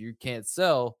 hey, if you can't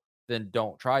sell, then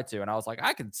don't try to. And I was like,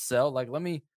 I can sell. Like, let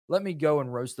me go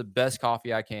and roast the best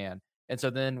coffee I can. And so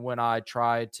then when I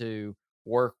tried to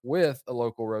work with a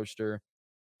local roaster,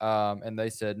 and they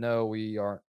said, no, we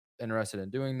aren't interested in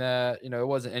doing that. It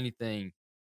wasn't anything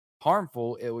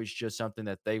harmful. It was just something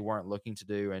that they weren't looking to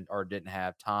do and or didn't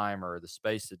have time or the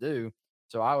space to do.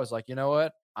 So I was like, you know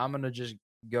what? I'm gonna just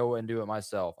go and do it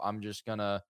myself. I'm just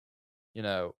gonna, you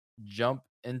know, jump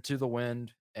into the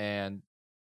wind and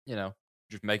you know,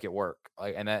 just make it work.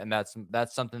 Like, and that's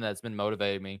something that's been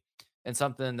motivating me, and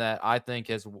something that I think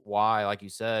is why, like you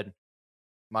said,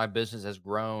 my business has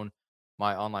grown,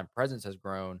 my online presence has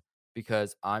grown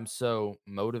because I'm so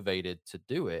motivated to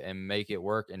do it and make it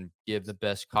work and give the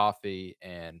best coffee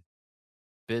and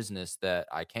business that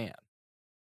I can.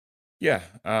 Yeah,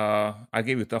 I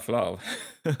gave you tough love.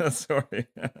 Sorry.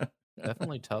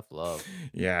 Definitely tough love.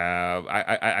 Yeah,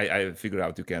 I figured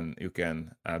out you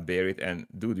can bear it. And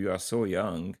dude, you are so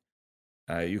young.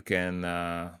 You can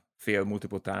fail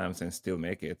multiple times and still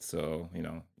make it. So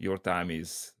your time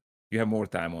is, you have more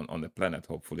time on the planet,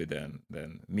 hopefully, than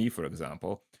me, for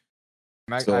example.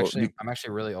 So I'm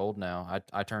actually really old now.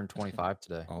 I turned 25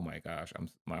 today. oh my gosh,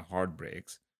 my heart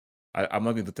breaks. I'm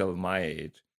not going to tell my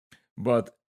age,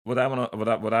 but what I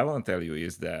want to tell you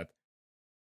is that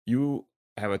you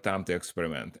have a time to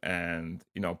experiment, and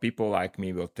people like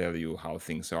me will tell you how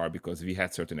things are because we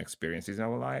had certain experiences in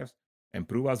our lives, and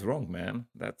prove us wrong, man.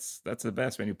 That's the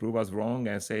best, when you prove us wrong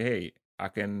and say, hey, I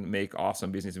can make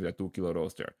awesome business with a 2 kilo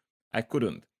roaster. I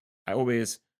couldn't. I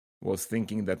always was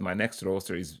thinking that my next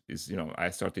roaster is I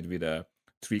started with a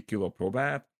 3 kilo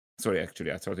probat. Sorry,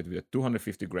 actually I started with a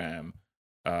 250 gram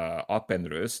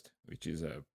Alpenröst, which is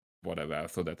a whatever. I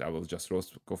thought that I will just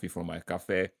roast coffee for my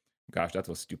cafe. Gosh, that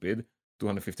was stupid.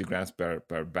 250 grams per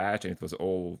batch, and it was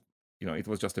all, it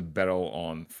was just a barrel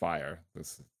on fire. It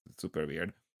was super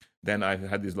weird. Then I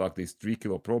had this 3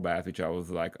 kilo probat, which I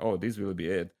was like, oh, this will be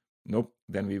it. Nope.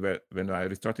 Then when I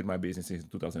restarted my business in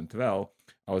 2012,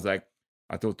 I was like,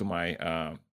 I told to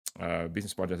my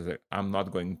business partners, I said, I'm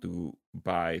not going to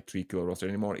buy 3 kilo roaster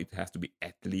anymore. It has to be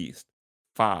at least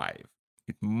 5.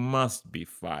 It must be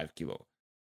 5 kilo.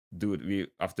 Dude, we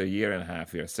after a year and a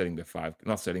half, we are selling the 5,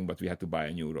 not selling, but we had to buy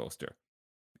a new roaster,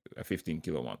 a 15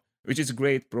 kilo one, which is a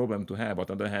great problem to have. But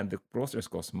on the other hand, the roasters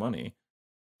cost money.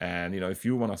 And if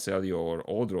you want to sell your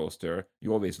old roaster,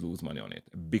 you always lose money on it,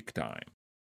 big time.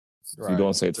 You Right.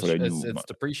 don't say it for a It's new it's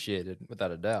depreciated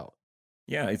without a doubt.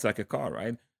 Yeah, it's like a car,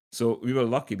 right? So we were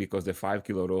lucky because the 5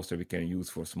 kilo roaster we can use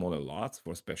for smaller lots,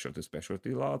 for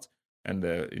specialty lots, and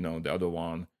the other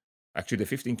one, actually the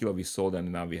 15 kilo we sold,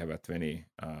 and now we have a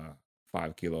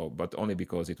 25 kilo, but only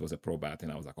because it was a Probat,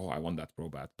 and I was like, oh, I want that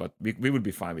Probat. But we would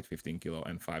be fine with 15 kilo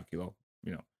and 5 kilo,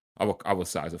 our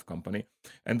size of company.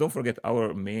 And don't forget,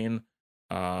 our main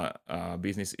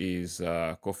business is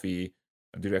coffee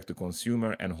direct to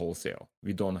consumer and wholesale.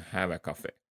 We don't have a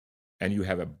cafe, and you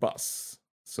have a bus.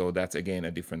 So that's again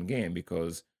a different game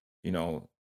because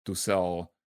to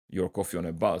sell your coffee on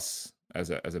a bus as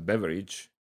a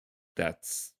beverage,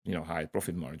 that's high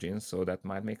profit margins. So that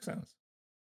might make sense.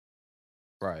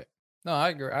 Right. No, I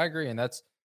agree, and that's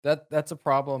a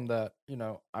problem that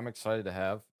I'm excited to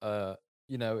have.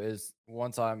 Is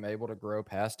once I'm able to grow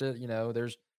past it.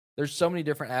 There's so many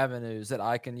different avenues that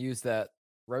I can use that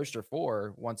roaster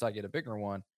for once I get a bigger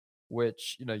one.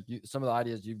 Which some of the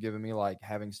ideas you've given me, like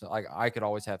having some, like I could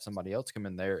always have somebody else come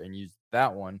in there and use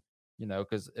that one.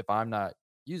 Because if I'm not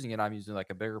using it, I'm using like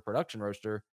a bigger production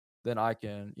roaster. Then I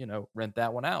can rent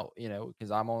that one out.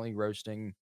 Because I'm only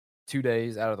roasting 2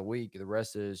 days out of the week. The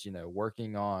rest is,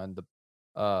 working on the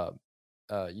uh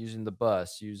using the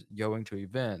bus, going to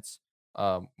events,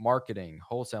 marketing,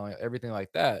 wholesaling, everything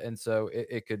like that. And so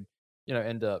it could,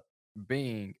 end up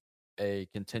being a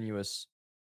continuous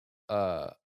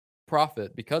uh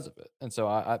profit because of it. And so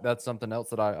I that's something else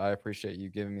that I appreciate you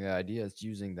giving me the idea is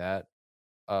using that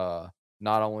uh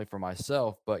not only for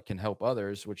myself but can help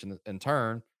others, which in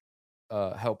turn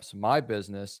helps my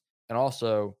business, and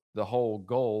also the whole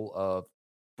goal of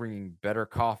bringing better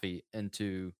coffee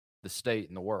into the state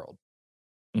and the world.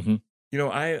 hmm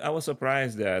I was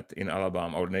surprised that in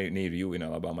Alabama or near you in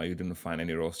Alabama, you didn't find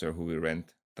any roaster who will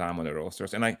rent time on the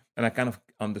roasters. And I kind of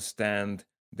understand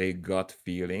their gut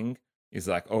feeling is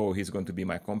like, oh, he's going to be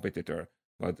my competitor.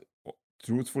 But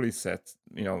truthfully said,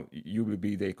 you will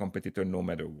be the competitor no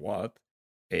matter what.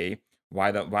 A,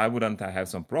 why wouldn't I have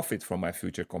some profit from my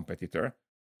future competitor?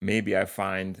 Maybe I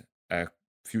find a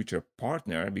future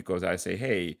partner because I say,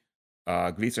 hey,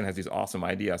 Gleason has these awesome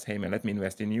ideas. Hey man, let me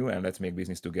invest in you and let's make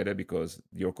business together because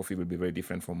your coffee will be very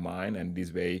different from mine. And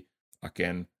this way I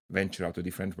can venture out to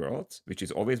different worlds, which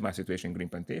is always my situation in Green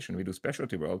Plantation. We do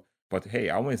specialty world, but hey,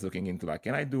 I'm always looking into like,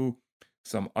 can I do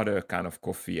some other kind of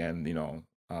coffee and,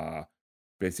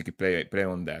 basically play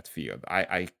on that field.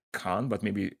 I can't, but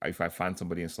maybe if I find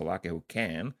somebody in Slovakia who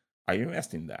can, I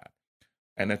invest in that.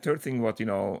 And the third thing, what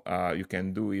you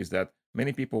can do is that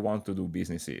many people want to do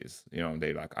businesses.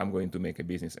 They like, I'm going to make a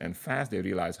business, and fast they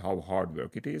realize how hard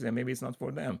work it is, and maybe it's not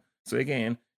for them. So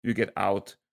again, you get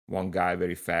out one guy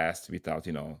very fast without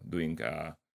doing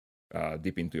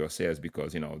deep into your sales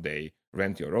because they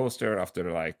rent your roaster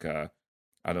after like I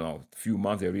don't know, a few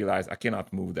months. They realize I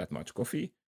cannot move that much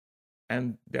coffee,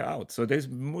 and they're out. So there's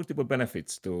multiple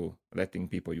benefits to letting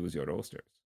people use your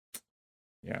roasters.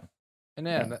 Yeah. And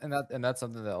Yeah. and that's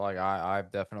something that like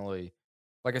I've definitely,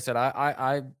 like I said,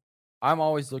 I'm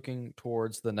always looking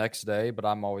towards the next day, but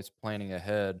I'm always planning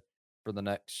ahead for the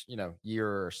next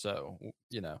year or so.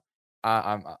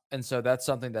 And so that's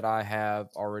something that I have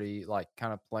already like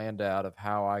kind of planned out of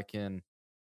how I can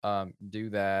do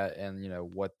that,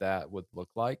 and what that would look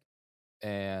like.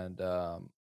 And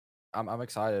I'm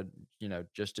excited,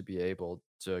 just to be able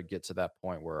to get to that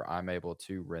point where I'm able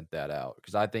to rent that out,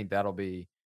 because I think that'll be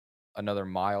another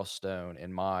milestone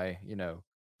in my,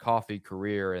 coffee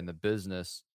career and the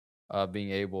business,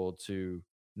 being able to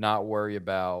not worry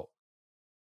about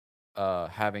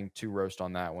having to roast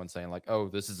on that one, saying like, oh,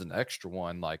 this is an extra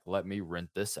one, like let me rent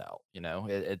this out.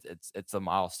 It's a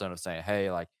milestone of saying, hey,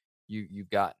 like you've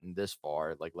gotten this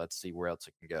far, like let's see where else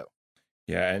it can go.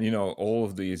 Yeah, and all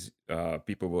of these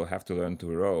people will have to learn to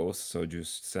roast, so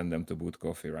just send them to Boot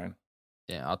Coffee, right?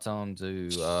 Yeah, I'll tell them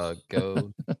to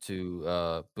go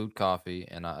to Boot Coffee,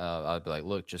 and I'd be like,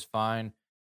 look, just find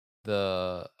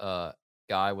the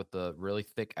guy with the really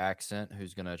thick accent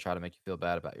who's gonna try to make you feel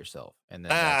bad about yourself, and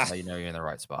then that's Ah, how you know you're in the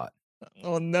right spot.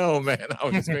 oh no, man! I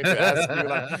was just going to ask you,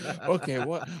 like, okay,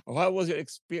 what was your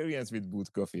experience with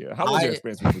Boot Coffee? How was your I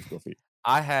experience with Boot Coffee?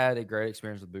 I had a great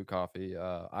experience with Boot Coffee.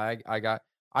 I got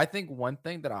I think one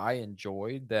thing that I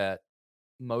enjoyed that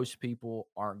most people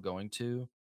aren't going to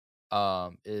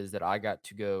is that I got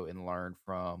to go and learn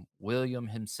from William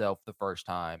himself the first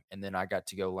time, and then I got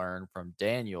to go learn from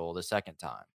Daniel the second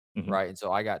time, Mhm. right? And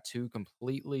so I got two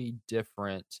completely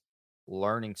different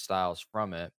learning styles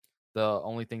from it. The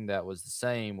only thing that was the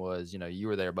same was, you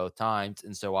were there both times,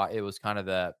 and so it was kind of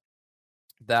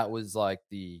that was like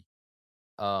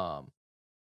um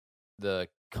the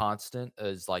constant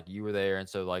is like you were there, and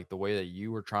so like the way that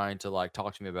you were trying to like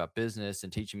talk to me about business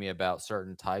and teaching me about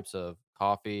certain types of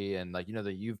coffee, and like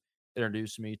that you've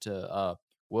introduced me to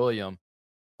William,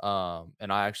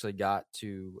 and I actually got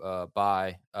to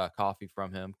buy coffee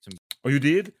from him. Oh, you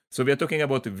did? So we are talking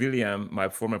about William, my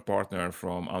former partner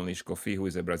from Unleash Coffee, who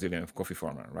is a Brazilian coffee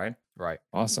farmer, right? Right.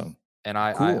 Awesome. And I,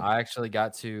 I Cool. I actually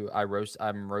got to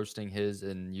I'm roasting his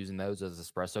and using those as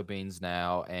espresso beans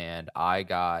now, and I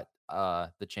got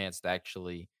the chance to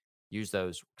actually use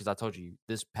those because I told you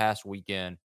this past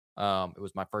weekend, it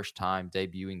was my first time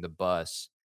debuting the bus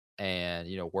and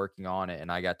working on it,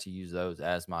 and I got to use those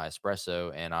as my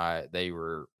espresso, and they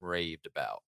were raved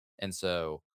about. And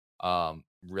so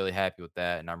really happy with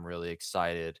that, and I'm really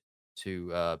excited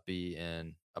to be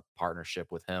in a partnership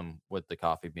with him with the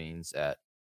coffee beans at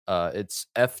it's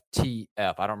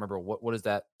FTF. I don't remember what does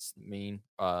that mean?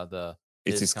 It's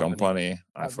His his company. company.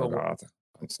 I But forgot.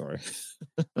 I'm sorry.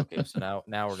 okay, so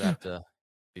now we're gonna have to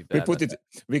be We bad put about it.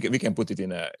 that. We can put it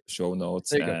in a show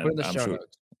notes, There you go. Put in and the I'm show sure.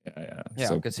 notes. Yeah. Yeah,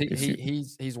 So because if you,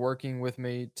 he's working with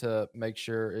me to make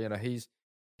sure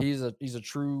he's a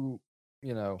true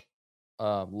you know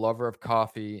lover of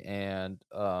coffee and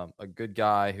a good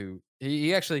guy who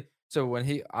he actually so when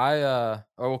he I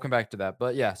we'll come back to that,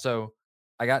 but yeah, so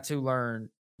I got to learn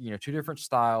two different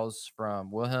styles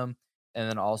from Wilhelm and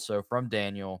then also from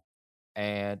Daniel,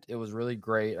 and it was really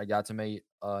great. I got to meet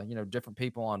different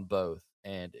people on both,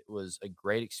 and it was a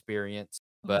great experience.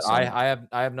 But awesome.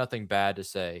 I have nothing bad to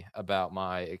say about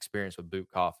my experience with Boot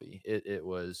Coffee. And It if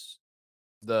was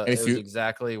you,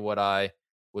 exactly what I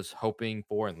was hoping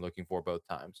for and looking for both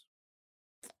times.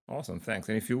 Awesome, thanks.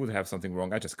 And if you would have something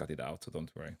wrong, I just cut it out, so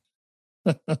don't worry.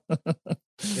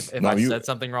 If no, I you, said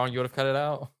something wrong, you would have cut it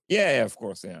out? yeah, of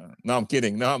course, yeah. No, I'm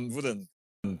kidding. No, I wouldn't.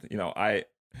 And,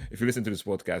 if you listen to this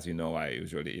podcast, I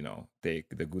usually, take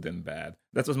the good and bad.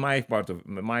 That was my part of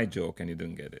my joke, and you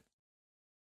didn't get it.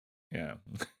 Yeah.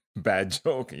 Bad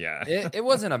joke, yeah. It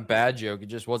wasn't a bad joke, it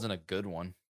just wasn't a good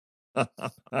one.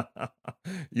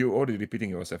 You already repeating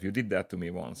yourself. You did that to me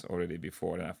once already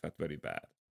before, and I felt very bad.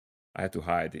 I had to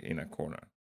hide in a corner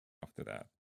after that.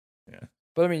 Yeah.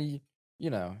 But I mean,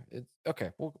 it's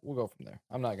okay. We'll go from there.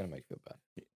 I'm not gonna make you feel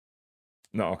bad.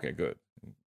 No, okay, good.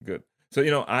 Good. So,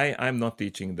 I'm not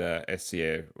teaching the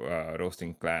SCA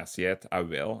roasting class yet. I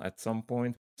will at some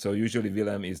point. So usually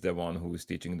Willem is the one who is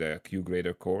teaching the Q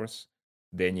grader course.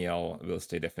 Daniel will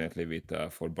stay definitely with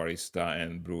for barista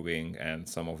and brewing and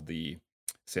some of the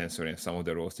sensory and some of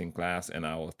the roasting class, and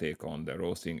I will take on the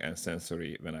roasting and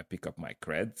sensory when I pick up my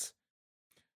creds.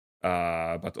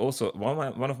 But also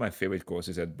one of my favorite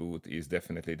courses at Boot is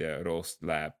definitely the Roast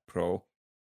Lab Pro,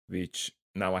 which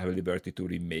now I have liberty to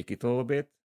remake it a little bit,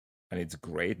 and it's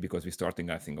great because we're starting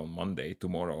I think on Monday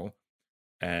tomorrow,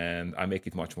 and I make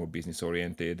it much more business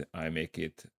oriented. I make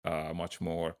it much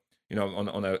more, on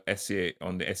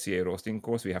the SCA roasting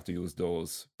course we have to use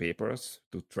those papers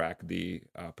to track the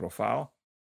profile.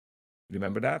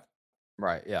 Remember that?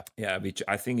 Right, yeah. Yeah, which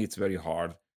I think it's very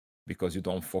hard because you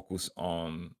don't focus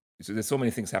on. So there's so many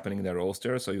things happening in the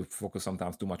roaster, so you focus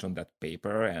sometimes too much on that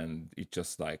paper, and it's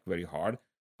just like very hard.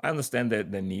 I understand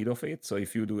the need of it. So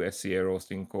if you do SCA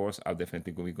roasting course, I'll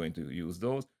definitely be going to use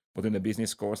those. But in the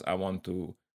business course, I want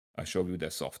to show you the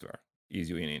software, ease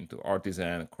you into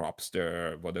Artisan,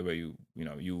 Cropster, whatever use.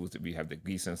 We have the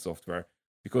Gießen software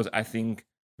because I think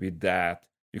with that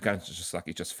you can just like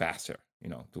it's just faster,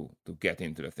 to get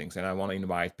into the things. And I want to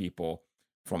invite people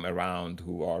from around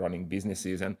who are running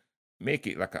businesses and make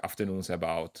it like afternoons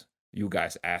about you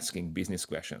guys asking business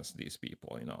questions, these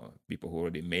people, people who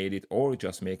already made it or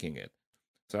just making it.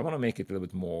 So I want to make it a little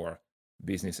bit more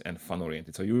business and fun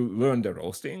oriented. So you learn the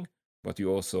roasting, but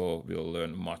you also will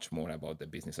learn much more about the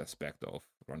business aspect of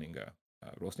running a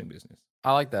roasting business.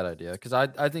 I like that idea because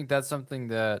I think that's something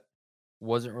that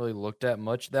wasn't really looked at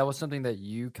much. That was something that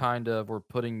you kind of were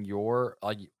putting your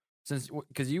like since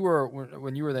because you were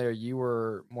when you were there, you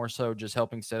were more so just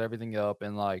helping set everything up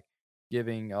and like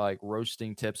giving like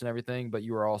roasting tips and everything, but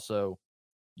you were also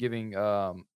giving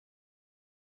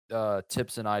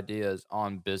tips and ideas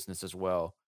on business as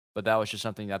well. But that was just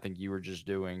something I think you were just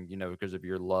doing, because of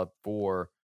your love for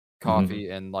Mhm. coffee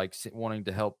and like wanting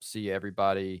to help see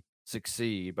everybody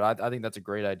succeed. But I think that's a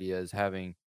great idea, is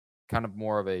having kind of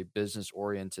more of a business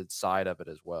oriented side of it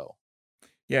as well.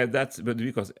 Yeah, that's but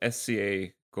because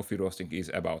SCA coffee roasting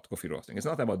is about coffee roasting. It's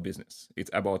not about business. It's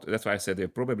about that's why I said they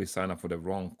probably sign up for the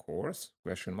wrong course,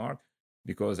 question mark,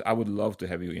 because I would love to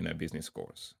have you in a business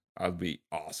course. I'll be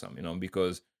awesome,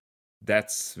 because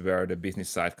that's where the business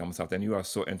side comes out and you are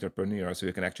so entrepreneurial so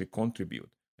you can actually contribute.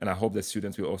 And I hope that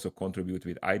students will also contribute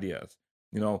with ideas.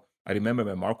 I remember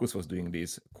when Marcus was doing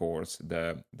this course,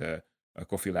 the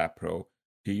Coffee Lab Pro,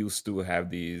 he used to have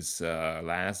these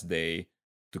last day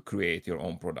to create your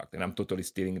own product. And I'm totally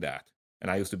stealing that. And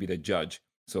I used to be the judge.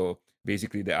 So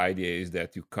basically, the idea is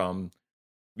that you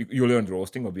learn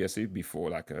roasting obviously before,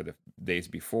 like the days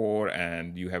before,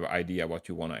 and you have an idea what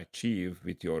you want to achieve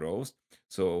with your roast.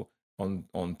 So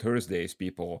on Thursdays,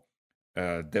 people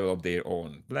develop their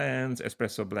own blends,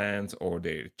 espresso blends, or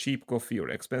their cheap coffee or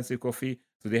expensive coffee.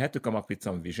 So they had to come up with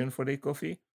some vision for their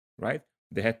coffee, right?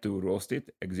 They had to roast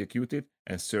it, execute it,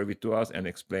 and serve it to us and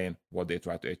explain what they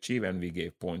tried to achieve, and we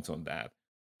gave points on that.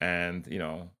 And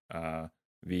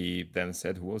we then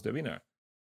said who was the winner,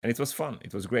 and it was fun.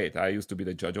 It was great. I used to be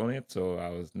the judge on it, so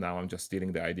I'm just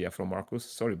stealing the idea from Marcus.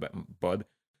 Sorry, bud.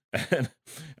 And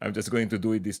I'm just going to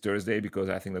do it this Thursday because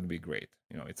I think that'd be great.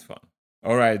 It's fun.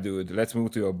 All right, dude. Let's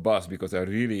move to your bus because I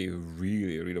really,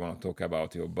 really, really want to talk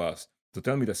about your bus. So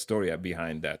tell me the story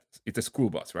behind that. It's a school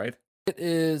bus, right? It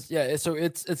is, yeah. So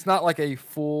it's not like a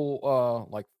full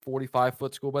like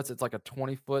 45-foot school bus. It's like a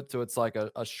 20-foot, so it's like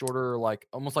a shorter, like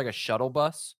almost like a shuttle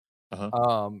bus. Uh-huh.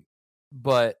 Um,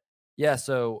 but yeah,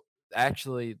 so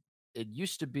actually, it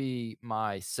used to be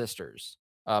my sister's,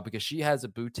 because she has a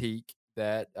boutique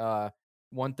that,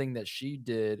 one thing that she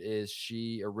did is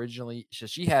she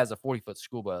has a 40-foot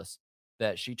school bus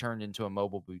that she turned into a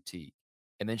mobile boutique.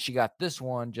 And then she got this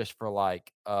one just for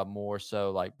like, more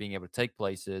so like being able to take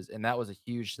places. And that was a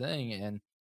huge thing. And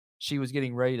she was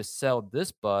getting ready to sell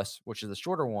this bus, which is the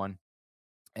shorter one.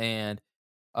 And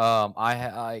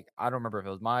I don't remember if it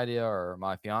was my idea or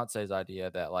my fiance's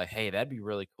idea that, like, hey, that'd be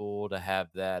really cool to have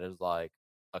that as like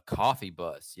a coffee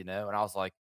bus, you know? And I was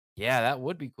like, yeah, that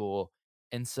would be cool.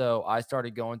 And so I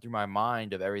started going through my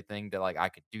mind of everything that like I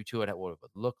could do to it, what it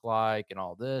would look like, and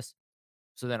all this.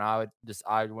 So then I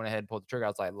went ahead and pulled the trigger. I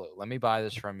was like, look, let me buy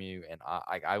this from you, and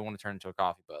I want to turn it into a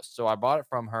coffee bus. So I bought it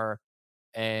from her,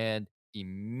 and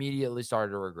immediately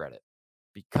started to regret it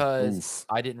because Oof.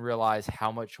 I didn't realize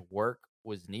how much work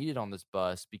was needed on this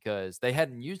bus because they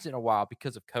hadn't used it in a while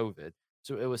because of COVID.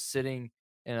 So it was sitting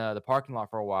in the parking lot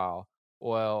for a while.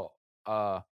 Well,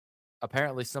 uh,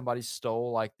 apparently somebody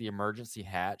stole like the emergency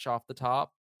hatch off the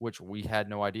top, which we had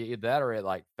no idea. Either that or it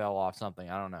like fell off something.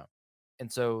 I don't know.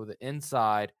 And so the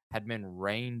inside had been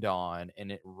rained on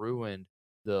and it ruined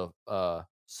the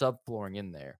subflooring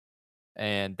in there.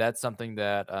 And that's something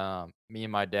that me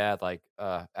and my dad like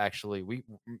actually me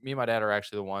and my dad are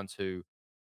actually the ones who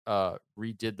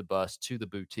redid the bus to the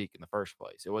boutique in the first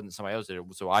place. It wasn't somebody else did it.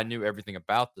 So I knew everything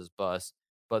about this bus,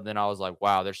 but then I was like,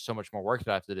 wow, there's so much more work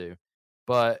that I have to do.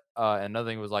 But another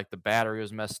thing was like the battery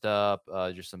was messed up,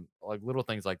 just some like little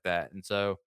things like that. And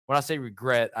so when I say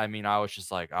regret, I mean I was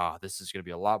just like, ah, this is gonna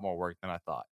be a lot more work than I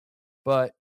thought.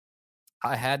 But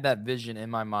I had that vision in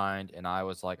my mind and I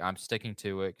was like, I'm sticking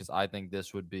to it because I think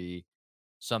this would be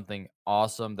something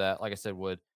awesome that, like I said,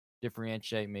 would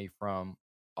differentiate me from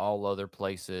all other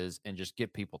places and just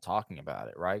get people talking about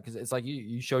it, right? Because it's like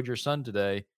you showed your son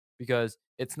today because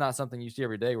it's not something you see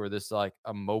every day where this like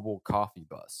a mobile coffee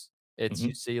bus. It's Hmm.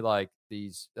 you see like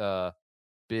these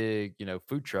big,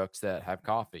 food trucks that have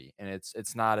coffee and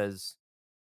it's not as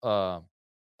um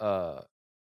uh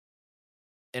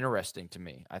interesting to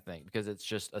me, I think, because it's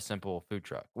just a simple food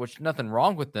truck, which nothing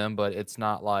wrong with them, but it's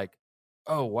not like,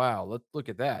 oh wow, look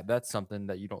at that. That's something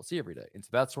that you don't see every day. And so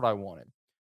that's what I wanted.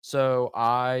 So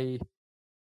I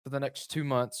for the next 2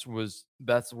 months was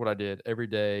that's what I did every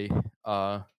day,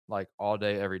 like all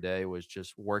day, every day was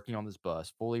just working on this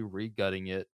bus, fully regutting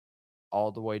it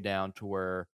all the way down to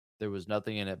where there was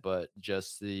nothing in it but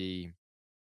just the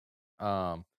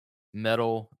um,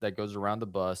 metal that goes around the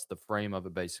bus, the frame of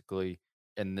it basically,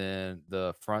 and then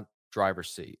the front driver's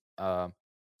seat.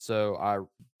 So I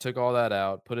took all that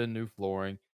out, put in new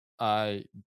flooring. I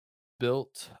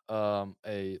built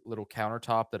a little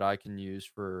countertop that I can use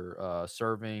for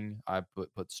serving. I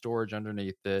put storage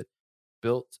underneath it.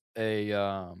 Built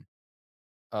a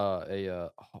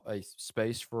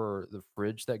space for the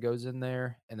fridge that goes in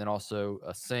there, and then also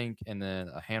a sink, and then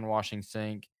a hand washing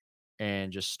sink,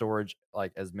 and just storage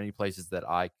like as many places that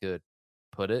I could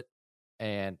put it.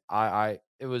 And I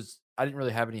didn't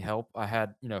really have any help. I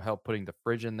had help putting the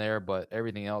fridge in there, but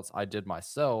everything else I did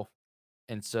myself.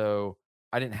 And so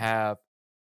I didn't have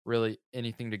really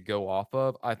anything to go off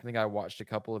of. I think I watched a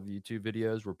couple of YouTube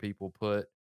videos where people put,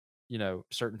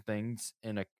 certain things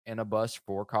in a bus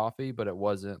for coffee, but it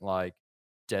wasn't like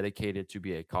dedicated to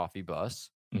be a coffee bus.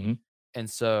 Hmm. And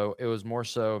so it was more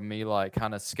so me like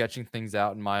kind of sketching things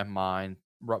out in my mind,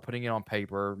 putting it on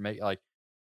paper, make like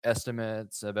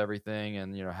estimates of everything,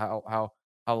 and how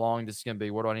long this is gonna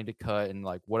be, what do I need to cut, and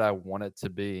like what I want it to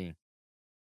be.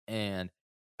 And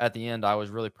at the end, I was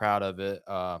really proud of it.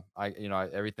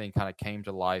 Everything kind of came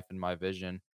to life in my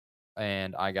vision,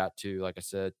 and I got to, like I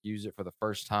said, use it for the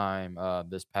first time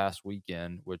this past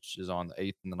weekend, which is on the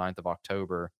 8th and the 9th of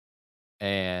October.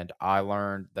 And I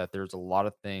learned that there's a lot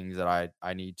of things that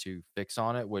I need to fix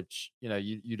on it, which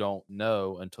you don't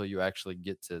know until you actually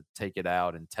get to take it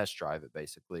out and test drive it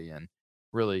basically, and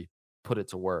really put it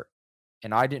to work.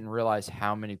 And I didn't realize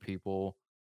how many people,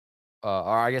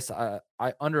 or I guess I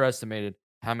underestimated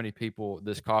how many people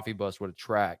this coffee bus would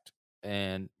attract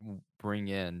and bring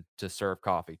in to serve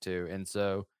coffee to. And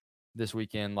so this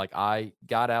weekend, like I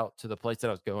got out to the place that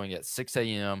I was going at 6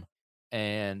 a.m.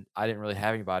 and I didn't really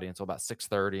have anybody until about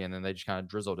 6:30, and then they just kind of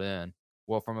drizzled in.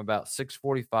 Well, from about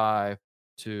 6:45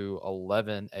 to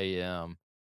 11 a.m.,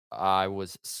 I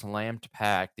was slammed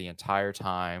packed the entire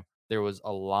time. There was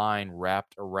a line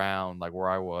wrapped around like where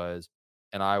I was,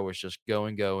 and I was just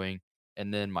going,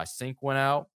 and then my sink went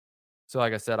out. So,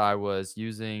 like I said, I was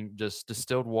using just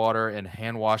distilled water and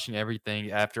hand washing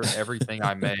everything after everything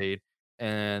I made.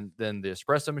 And then the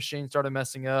espresso machine started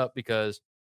messing up because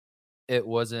it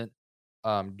wasn't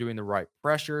doing the right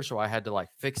pressure. So I had to like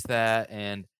fix that.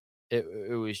 And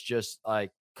it was just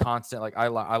like constant. Like I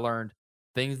learned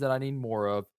things that I need more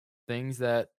of, things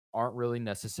that aren't really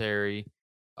necessary,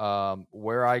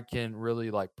 where I can really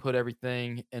like put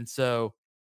everything. And so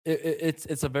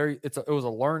it's a very it was a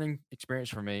learning experience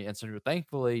for me. And so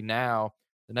thankfully now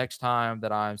the next time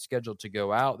that I'm scheduled to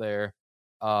go out there,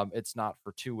 it's not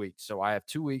for 2 weeks. So I have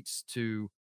 2 weeks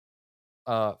to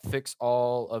fix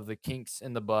all of the kinks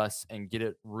in the bus and get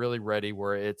it really ready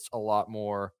where it's a lot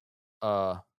more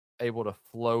uh, able to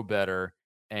flow better.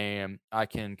 And I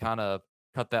can kind of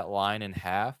cut that line in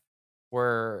half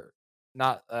where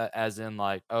not as in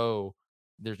like, oh,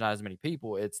 there's not as many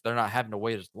people. It's they're not having to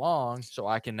wait as long. So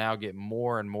I can now get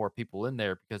more and more people in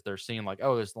there because they're seeing like,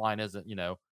 oh, this line isn't,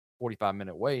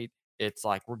 45-minute wait. It's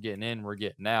like we're getting in, we're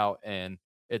getting out. And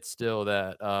it's still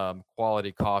that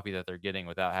quality coffee that they're getting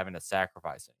without having to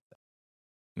sacrifice anything.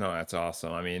 No, that's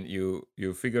awesome. I mean,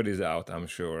 you figure this out, I'm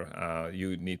sure.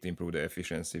 You need to improve the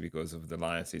efficiency because of the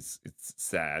lines. It's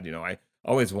sad, I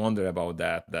always wonder about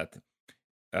that.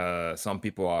 Some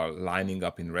people are lining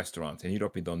up in restaurants. In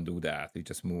Europe, we don't do that. We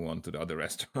just move on to the other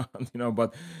restaurant,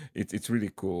 But it's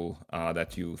really cool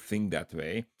that you think that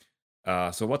way.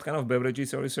 So, what kind of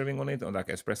beverages are you serving on it? On like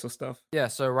espresso stuff? Yeah,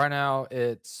 so right now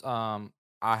it's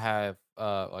I have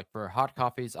like for hot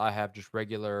coffees, I have just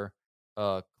regular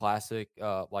classic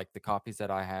like the coffees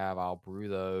that I have, I'll brew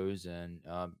those and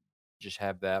just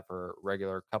have that for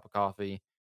regular cup of coffee.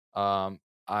 I'm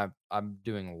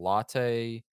doing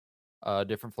latte,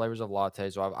 different flavors of latte.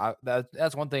 So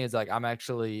that's one thing is like I'm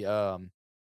actually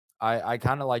I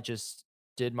kind of like just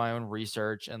did my own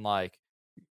research and like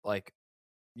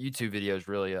YouTube videos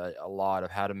really a lot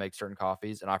of how to make certain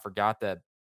coffees, and I forgot that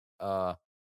uh,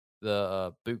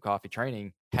 the Boot Coffee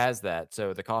training has that.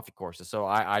 So the coffee courses. So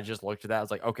I just looked at that. I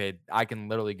was like, okay, I can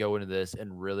literally go into this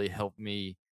and really help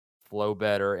me flow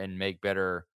better and make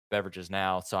better beverages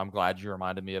now. So I'm glad you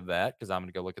reminded me of that because I'm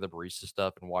gonna go look at the barista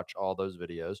stuff and watch all those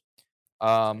videos.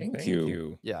 Thank Thank you.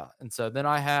 you. Yeah, and so then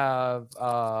I have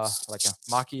like a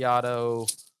macchiato,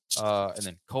 and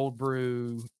then cold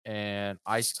brew and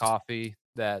iced coffee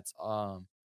that's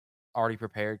already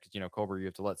prepared because cold brew you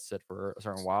have to let sit for a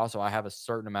certain while. So I have a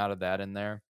certain amount of that in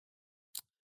there,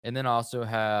 and then I also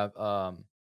have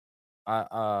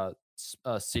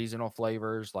seasonal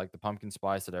flavors like the pumpkin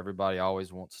spice that everybody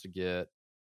always wants to get.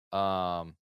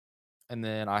 Um, and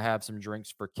then I have some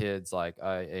drinks for kids like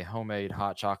a homemade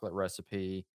hot chocolate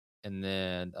recipe, and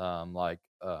then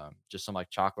just some like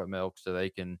chocolate milk so they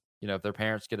can if their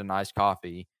parents get a nice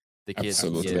coffee, the kids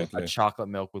can get Absolutely. a Absolutely. chocolate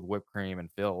milk with whipped cream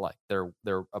and feel like they're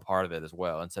a part of it as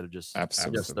well instead of just their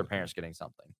Absolutely. parents getting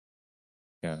something.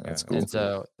 Yeah, that's Yeah, cool. And that's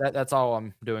cool. so that's all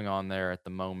I'm doing on there at the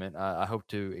moment. I hope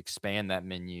to expand that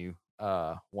menu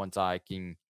once I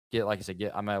can get, like I said,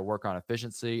 I'm gonna work on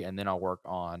efficiency and then I'll work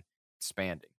on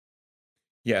expanding.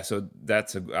 Yeah, so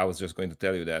I was just going to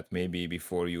tell you that maybe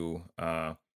before you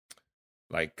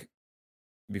like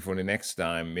before the next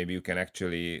time, maybe you can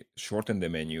actually shorten the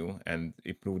menu and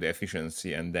improve the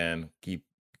efficiency, and then keep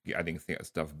adding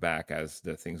stuff back as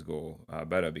the things go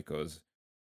better. Because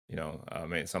I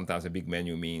mean, sometimes a big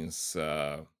menu means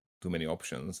too many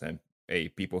options, and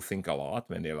people think a lot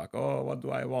when they're like, "Oh, what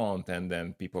do I want?" And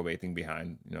then people waiting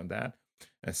behind, that.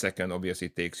 And second, obviously,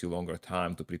 it takes you longer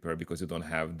time to prepare because you don't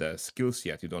have the skills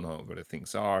yet. You don't know where the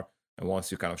things are, and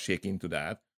once you kind of shake into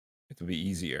that, it will be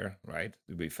easier, right?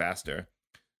 It will be faster.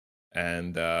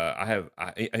 And I have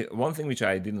one thing which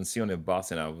I didn't see on a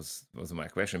bus, and I was my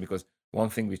question, because one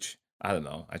thing which I don't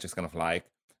know, I just kind of like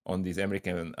on these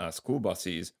American school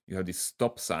buses, you have this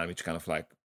stop sign which kind of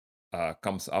like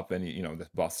comes up when the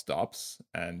bus stops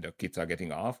and the kids are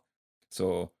getting off.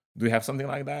 So do you have something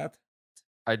like that?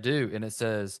 I do, and it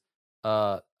says,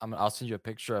 I'll send you a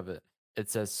picture of it. It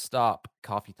says, "Stop,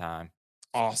 coffee time."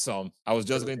 Awesome. I was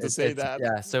just So going to say it's that.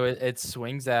 yeah, so it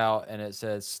swings out and it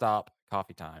says, "Stop,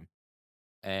 coffee time."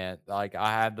 And, like,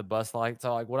 I have the bus lights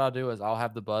on. Like, what I'll do is I'll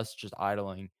have the bus just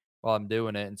idling while I'm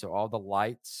doing it, and so all the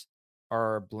lights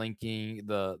are blinking,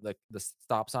 the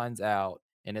stop sign's out,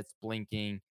 and it's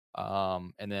blinking,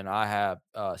 and then I have,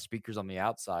 speakers on the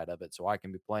outside of it, so I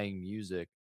can be playing music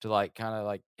to, like, kinda,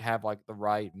 like, have, like, the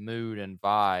right mood and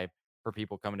vibe for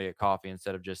people coming to get coffee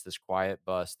instead of just this quiet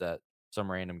bus that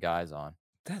some random guy's on.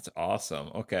 That's awesome.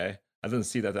 Okay. I didn't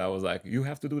see that. I was like, you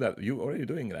have to do that. You already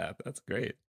doing that. That's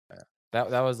great. Yeah.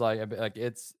 That was like a bit like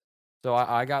it's so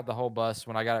I got the whole bus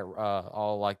when I got it,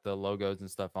 all like the logos and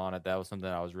stuff on it. That was something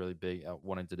I was really big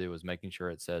wanting to do was making sure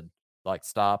it said like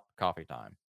stop coffee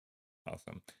time.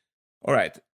 Awesome. All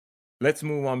right. Let's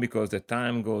move on because the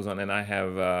time goes on, and I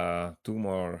have two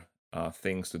more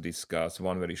things to discuss.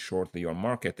 One very shortly on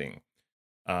marketing.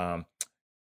 Um,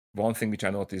 One thing which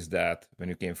I noticed that when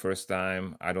you came first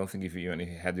time, I don't think if you even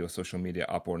had your social media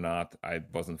up or not, I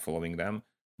wasn't following them.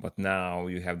 But now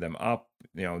you have them up.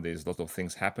 There's a lot of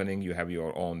things happening. You have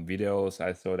your own videos.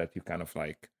 I saw that you kind of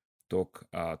like talk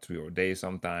through your day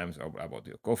sometimes or about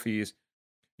your coffees.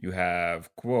 You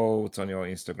have quotes on your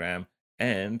Instagram,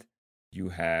 and you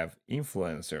have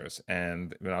influencers.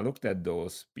 And when I looked at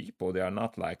those people, they are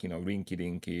not like, rinky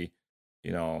dinky,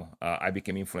 I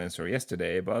became influencer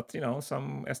yesterday, but,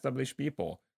 some established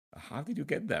people. How did you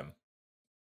get them?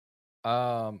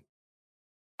 Um,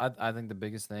 I think the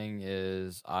biggest thing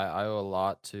is I owe a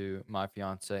lot to my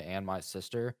fiance and my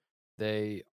sister.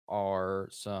 They are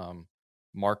some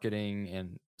marketing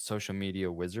and social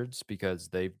media wizards because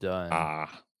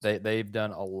Ah, they've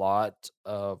done a lot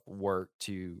of work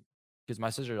to because my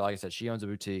sister, like I said, she owns a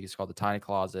boutique. It's called the Tiny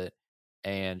Closet,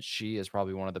 and she is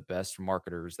probably one of the best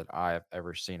marketers that I have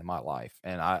ever seen in my life.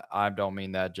 And I don't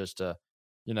mean that just to,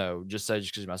 just say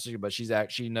just because my sister, but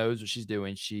she knows what she's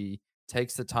doing. She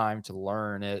takes the time to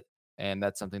learn it, and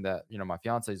that's something that my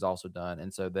fiance has also done.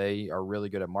 And so they are really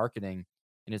good at marketing,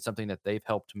 and it's something that they've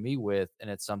helped me with, and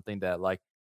it's something that like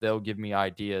they'll give me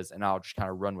ideas, and I'll just kind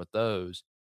of run with those.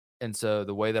 And so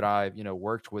the way that I've,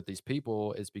 worked with these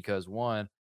people is because one,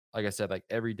 like I said, like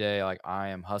every day, like I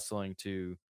am hustling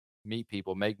to meet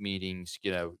people, make meetings,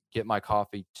 get my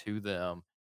coffee to them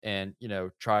and,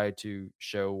 try to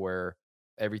show where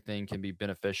everything can be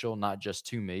beneficial, not just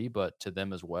to me, but to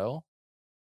them as well.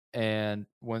 And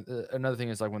when another thing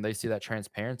is like when they see that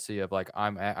transparency of like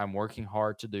I'm working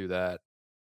hard to do that,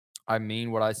 I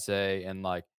mean what I say, and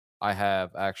like I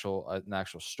have an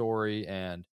actual story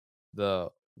and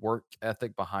the work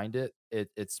ethic behind it.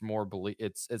 It's more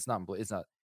it's not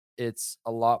it's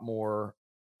a lot more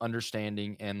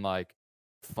understanding and like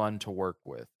fun to work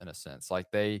with in a sense.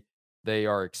 Like they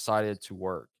are excited to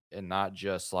work and not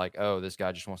just like, oh, this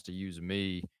guy just wants to use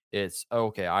me. It's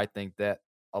okay, I think that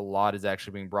a lot is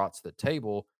actually being brought to the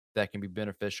table that can be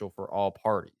beneficial for all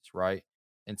parties, right?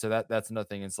 And so that's another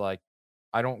thing. It's like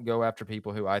I don't go after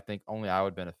people who I think only I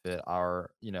would benefit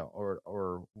or,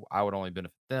 or I would only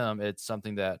benefit them. It's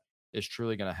something that is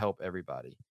truly going to help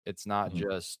everybody. It's not mhm.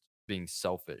 just being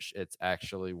selfish. It's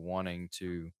actually wanting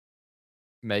to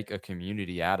make a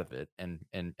community out of it and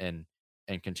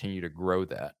continue to grow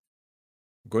that.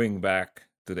 Going back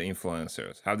to the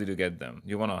influencers, how did you get them?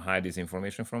 You want to hide this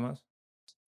information from us?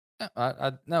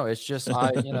 I no, it's just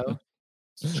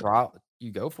try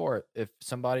you go for it. If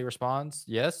somebody responds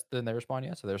yes, then they respond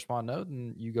yes. If they respond no,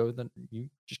 then you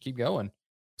just keep going.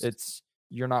 It's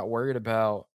you're not worried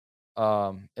about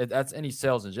that's any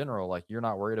sales in general. Like you're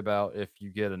not worried about if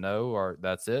you get a no or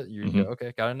that's it. You go, Mhm.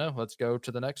 okay, got a no. Let's go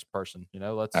to the next person.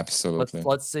 Absolutely.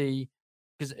 Let's see.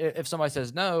 Because if somebody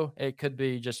says no, it could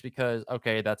be just because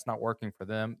okay, that's not working for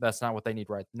them. That's not what they need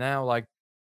right now. Like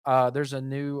there's a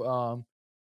new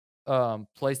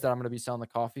place that I'm gonna be selling the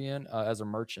coffee in, as a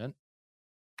merchant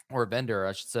or a vendor,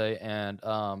 I should say. And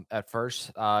at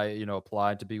first, I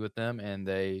applied to be with them, and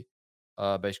they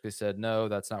basically said, no,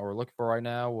 that's not what we're looking for right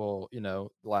now. Well,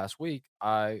 last week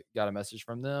I got a message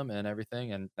from them and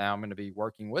everything, and now I'm going to be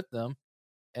working with them.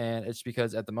 And it's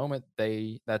because at the moment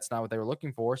that's not what they were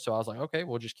looking for. So I was like, okay,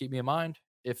 well, just keep me in mind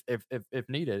if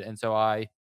needed. And so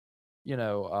you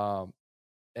know, um,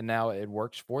 and now it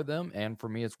works for them and for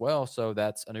me as well. So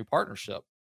that's a new partnership,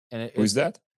 and Who is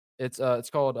that? it's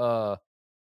called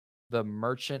the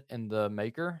Merchant and the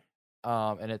Maker,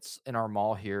 and it's in our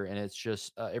mall here, and it's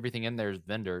just everything in there is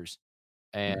vendors,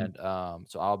 Mhm. and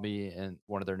so I'll be in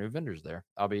one of their new vendors there.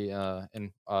 I'll be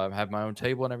and have my own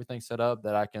table and everything set up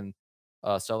that I can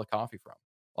sell the coffee from,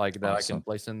 like that I can Awesome.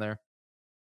 place in there.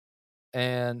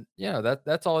 And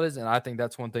that's all it is. And I think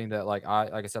that's one thing that like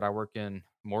I said, I work in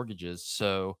mortgages,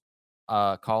 so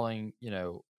calling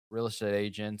real estate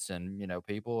agents and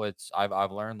people,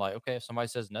 I've learned like, okay, if somebody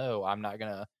says no, I'm not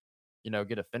gonna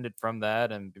get offended from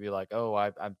that and be like, "Oh,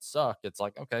 I suck." It's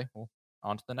like, "Okay, well,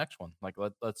 on to the next one." Like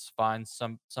let's find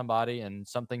somebody and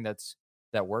something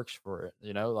that works for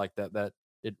it, like that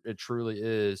it truly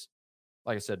is,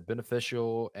 like I said,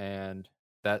 beneficial and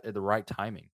that at the right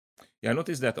timing. Yeah, I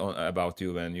noticed that about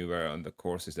you when you were on the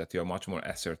courses that you're much more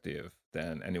assertive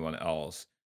than anyone else,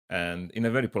 and in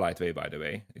a very polite way, by the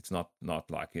way. It's not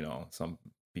like some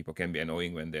people can be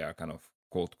annoying when they are kind of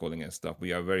cold calling and stuff.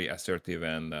 We are very assertive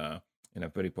and in a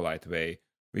very polite way,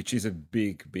 which is a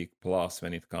big plus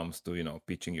when it comes to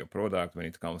pitching your product, when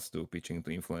it comes to pitching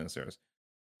to influencers.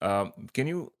 Can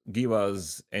you give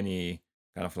us any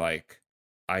kind of like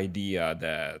idea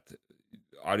that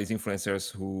are these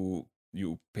influencers who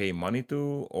you pay money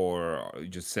to, or you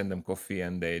just send them coffee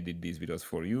and they did these videos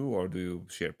for you, or do you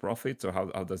share profits, or how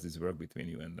does this work between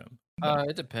you and them?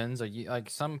 It depends. Like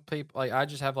some people, like I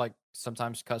just have like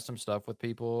sometimes custom stuff with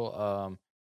people.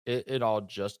 It all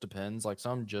just depends. Like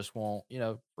some just want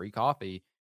free coffee.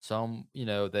 Some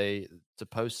they to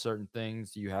post certain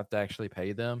things you have to actually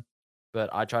pay them.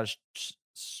 But I try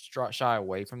to shy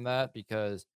away from that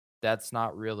because that's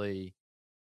not really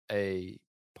a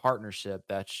partnership.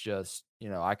 That's just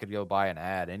I could go buy an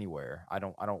ad anywhere.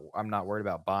 I'm not worried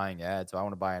about buying ads. If I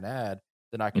want to buy an ad,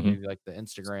 then I can Mhm. do like the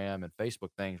Instagram and Facebook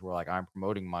things where like I'm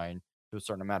promoting mine to a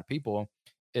certain amount of people.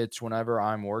 It's whenever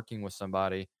I'm working with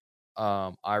somebody,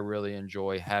 I really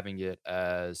enjoy having it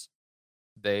as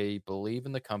they believe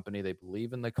in the company, they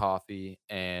believe in the coffee,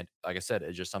 and like I said,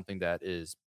 it's just something that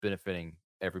is benefiting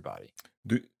everybody.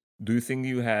 Do do you think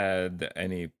you had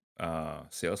any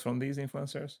sales from these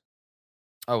influencers?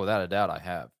 Oh, without a doubt, I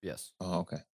have. Yes. Oh,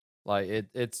 okay. Like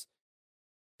it's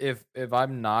if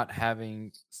I'm not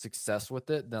having success with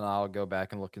it, then I'll go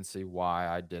back and look and see why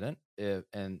I didn't. If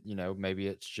and maybe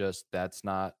it's just that's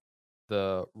not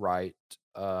the right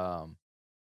um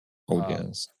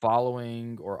Audience.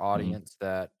 following or Mhm. audience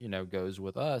that goes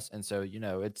with us. And so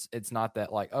it's not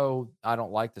that like, oh, I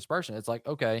don't like this person. It's like,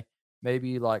 okay,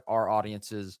 maybe like our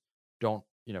audiences don't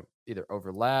either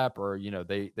overlap or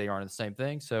they aren't the same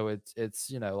thing. So it's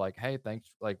like, hey, thanks,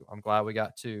 like I'm glad we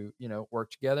got to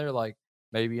work together, like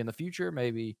maybe in the future,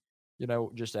 maybe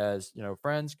just as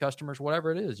friends, customers,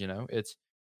 whatever it is. It's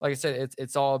like I said,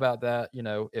 it's all about that.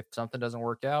 If something doesn't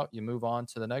work out, you move on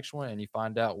to the next one and you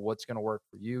find out what's going to work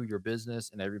for you, your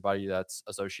business, and everybody that's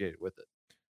associated with it.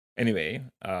 Anyway,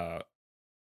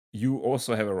 you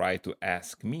also have a right to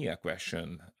ask me a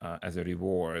question as a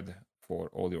reward for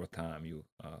all your time you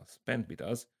spent with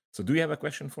us. So do you have a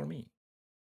question for me?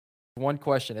 One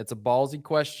question. It's a ballsy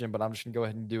question, but I'm just going to go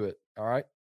ahead and do it. All right.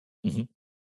 Mhm.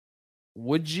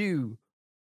 Would you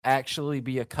actually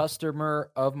be a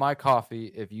customer of my coffee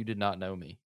if you did not know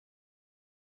me?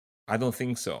 I don't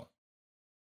think so,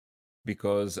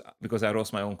 because I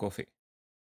roast my own coffee,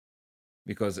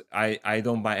 because I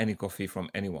don't buy any coffee from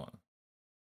anyone.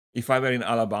 If I were in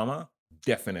Alabama,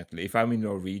 definitely. If I'm in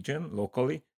your region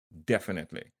locally,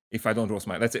 definitely. If I don't roast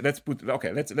my, let's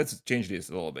change this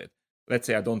a little bit. Let's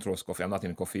say I don't roast coffee. I'm not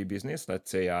in coffee business.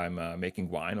 Let's say I'm making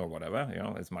wine or whatever.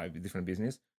 It's my different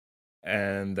business.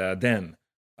 And then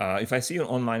if I see you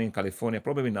online in California,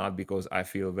 probably not, because I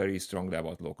feel very strongly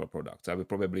about local products. I will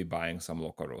probably buying some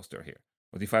local roaster here.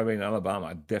 But if I were in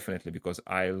Alabama, definitely, because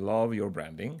I love your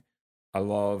branding. I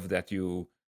love that you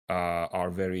are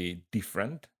very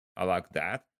different. I like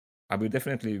that. I will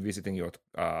definitely visiting your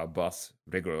bus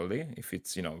regularly if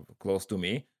it's close to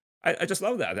me. I just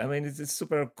love that. I mean, it's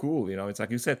super cool. It's like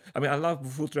you said. I mean, I love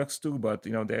food trucks too, but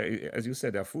there, as you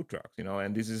said, they're food trucks.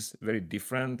 And this is very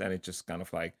different, and it's just kind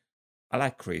of like I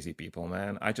like crazy people,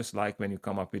 man. I just like when you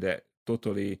come up with a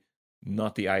totally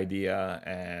nutty idea,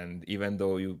 and even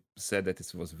though you said that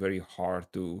it was very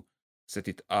hard to set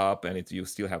it up, and you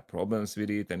still have problems with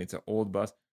it, and it's an old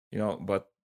bus,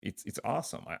 but it's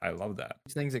awesome. I love that.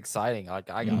 Keeps things exciting. Like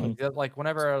Mhm. like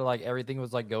whenever like everything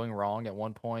was like going wrong at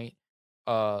one point,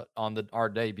 on our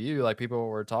debut, like people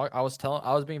were talking. I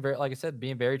was being very, like I said,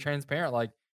 being very transparent.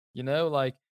 Like,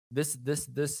 like this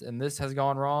and this has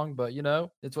gone wrong, but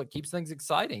it's what keeps things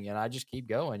exciting, and I just keep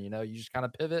going. You just kind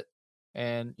of pivot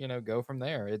and go from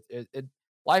there.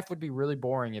 Life would be really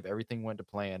boring if everything went to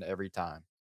plan every time.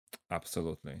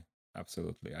 Absolutely.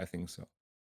 Absolutely. I think so.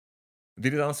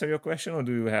 Did it answer your question, or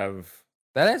do you have?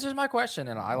 That answers my question,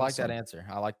 and I like that Awesome. answer.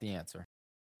 I like the answer.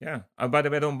 Yeah. By the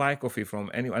way, I don't buy coffee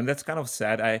from anyone, and that's kind of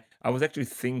sad. I was actually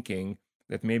thinking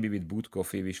that maybe with Boot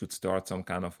Coffee we should start some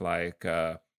kind of like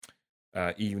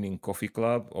evening coffee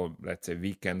club, or let's say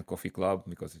weekend coffee club,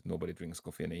 because nobody drinks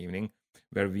coffee in the evening,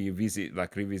 where we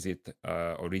revisit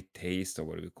or retaste, or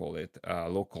what do we call it,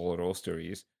 local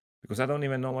roasteries, because I don't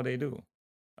even know what they do.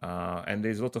 And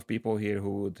there's a lot of people here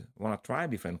who would want to try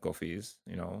different coffees.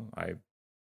 I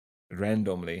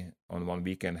randomly on one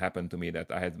weekend happened to me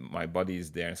that I had my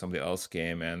buddies there and somebody else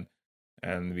came, and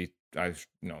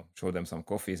showed them some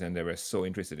coffees, and they were so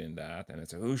interested in that, and I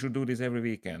said, we should do this every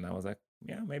weekend. I was like,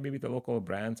 yeah, maybe with the local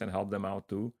brands and help them out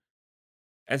too.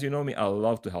 As you know me, I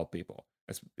love to help people,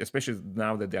 especially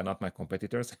now that they're not my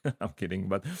competitors. I'm kidding,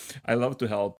 but I love to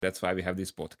help. That's why we have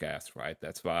this podcast, right?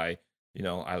 That's why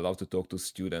I love to talk to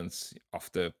students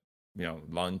after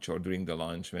lunch or during the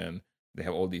lunch, when they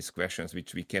have all these questions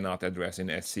which we cannot address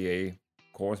in SCA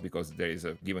course because there is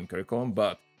a given curriculum,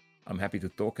 but I'm happy to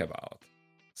talk about.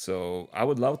 So I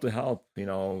would love to help.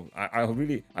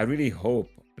 I really hope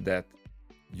that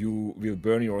you will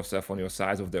burn yourself on your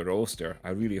size of the roaster. I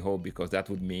really hope, because that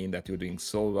would mean that you're doing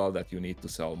so well that you need to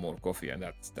sell more coffee, and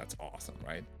that's awesome,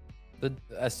 right?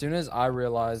 As soon as I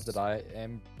realize that I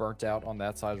am burnt out on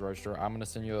that size roaster, I'm gonna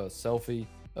send you a selfie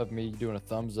of me doing a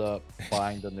thumbs up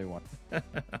buying the new one.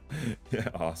 Yeah,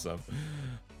 awesome.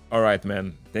 All right,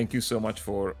 man. Thank you so much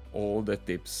for all the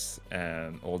tips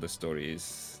and all the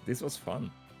stories. This was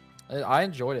fun. I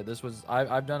enjoyed it.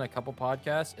 I've done a couple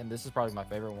podcasts, and this is probably my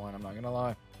favorite one. I'm not gonna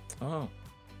lie. Oh,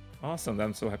 awesome.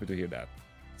 I'm so happy to hear that.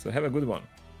 So have a good one.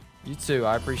 You too.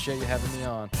 I appreciate you having me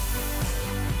on.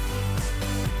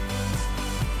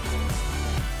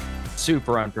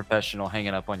 Super unprofessional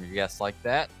hanging up on your guests like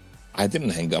that. I didn't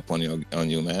hang up on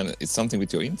you, man. It's something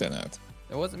with your internet.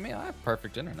 It wasn't me. I have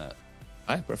perfect internet.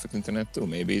 I have perfect internet too.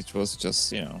 Maybe it was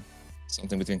just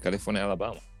something between California and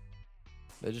Alabama.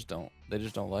 They just don't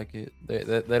like it.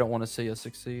 They don't want to see us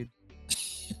succeed.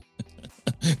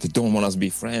 They don't want us to be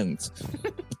friends.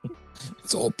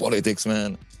 It's all politics,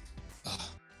 man.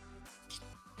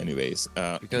 Anyways,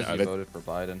 because you voted for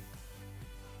Biden.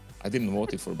 I didn't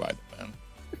vote for Biden, man.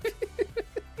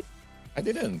 I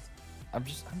didn't. I'm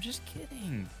just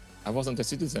kidding. I wasn't a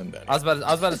citizen then. I was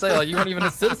about to say, like, you weren't even a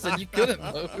citizen. You couldn't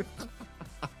vote.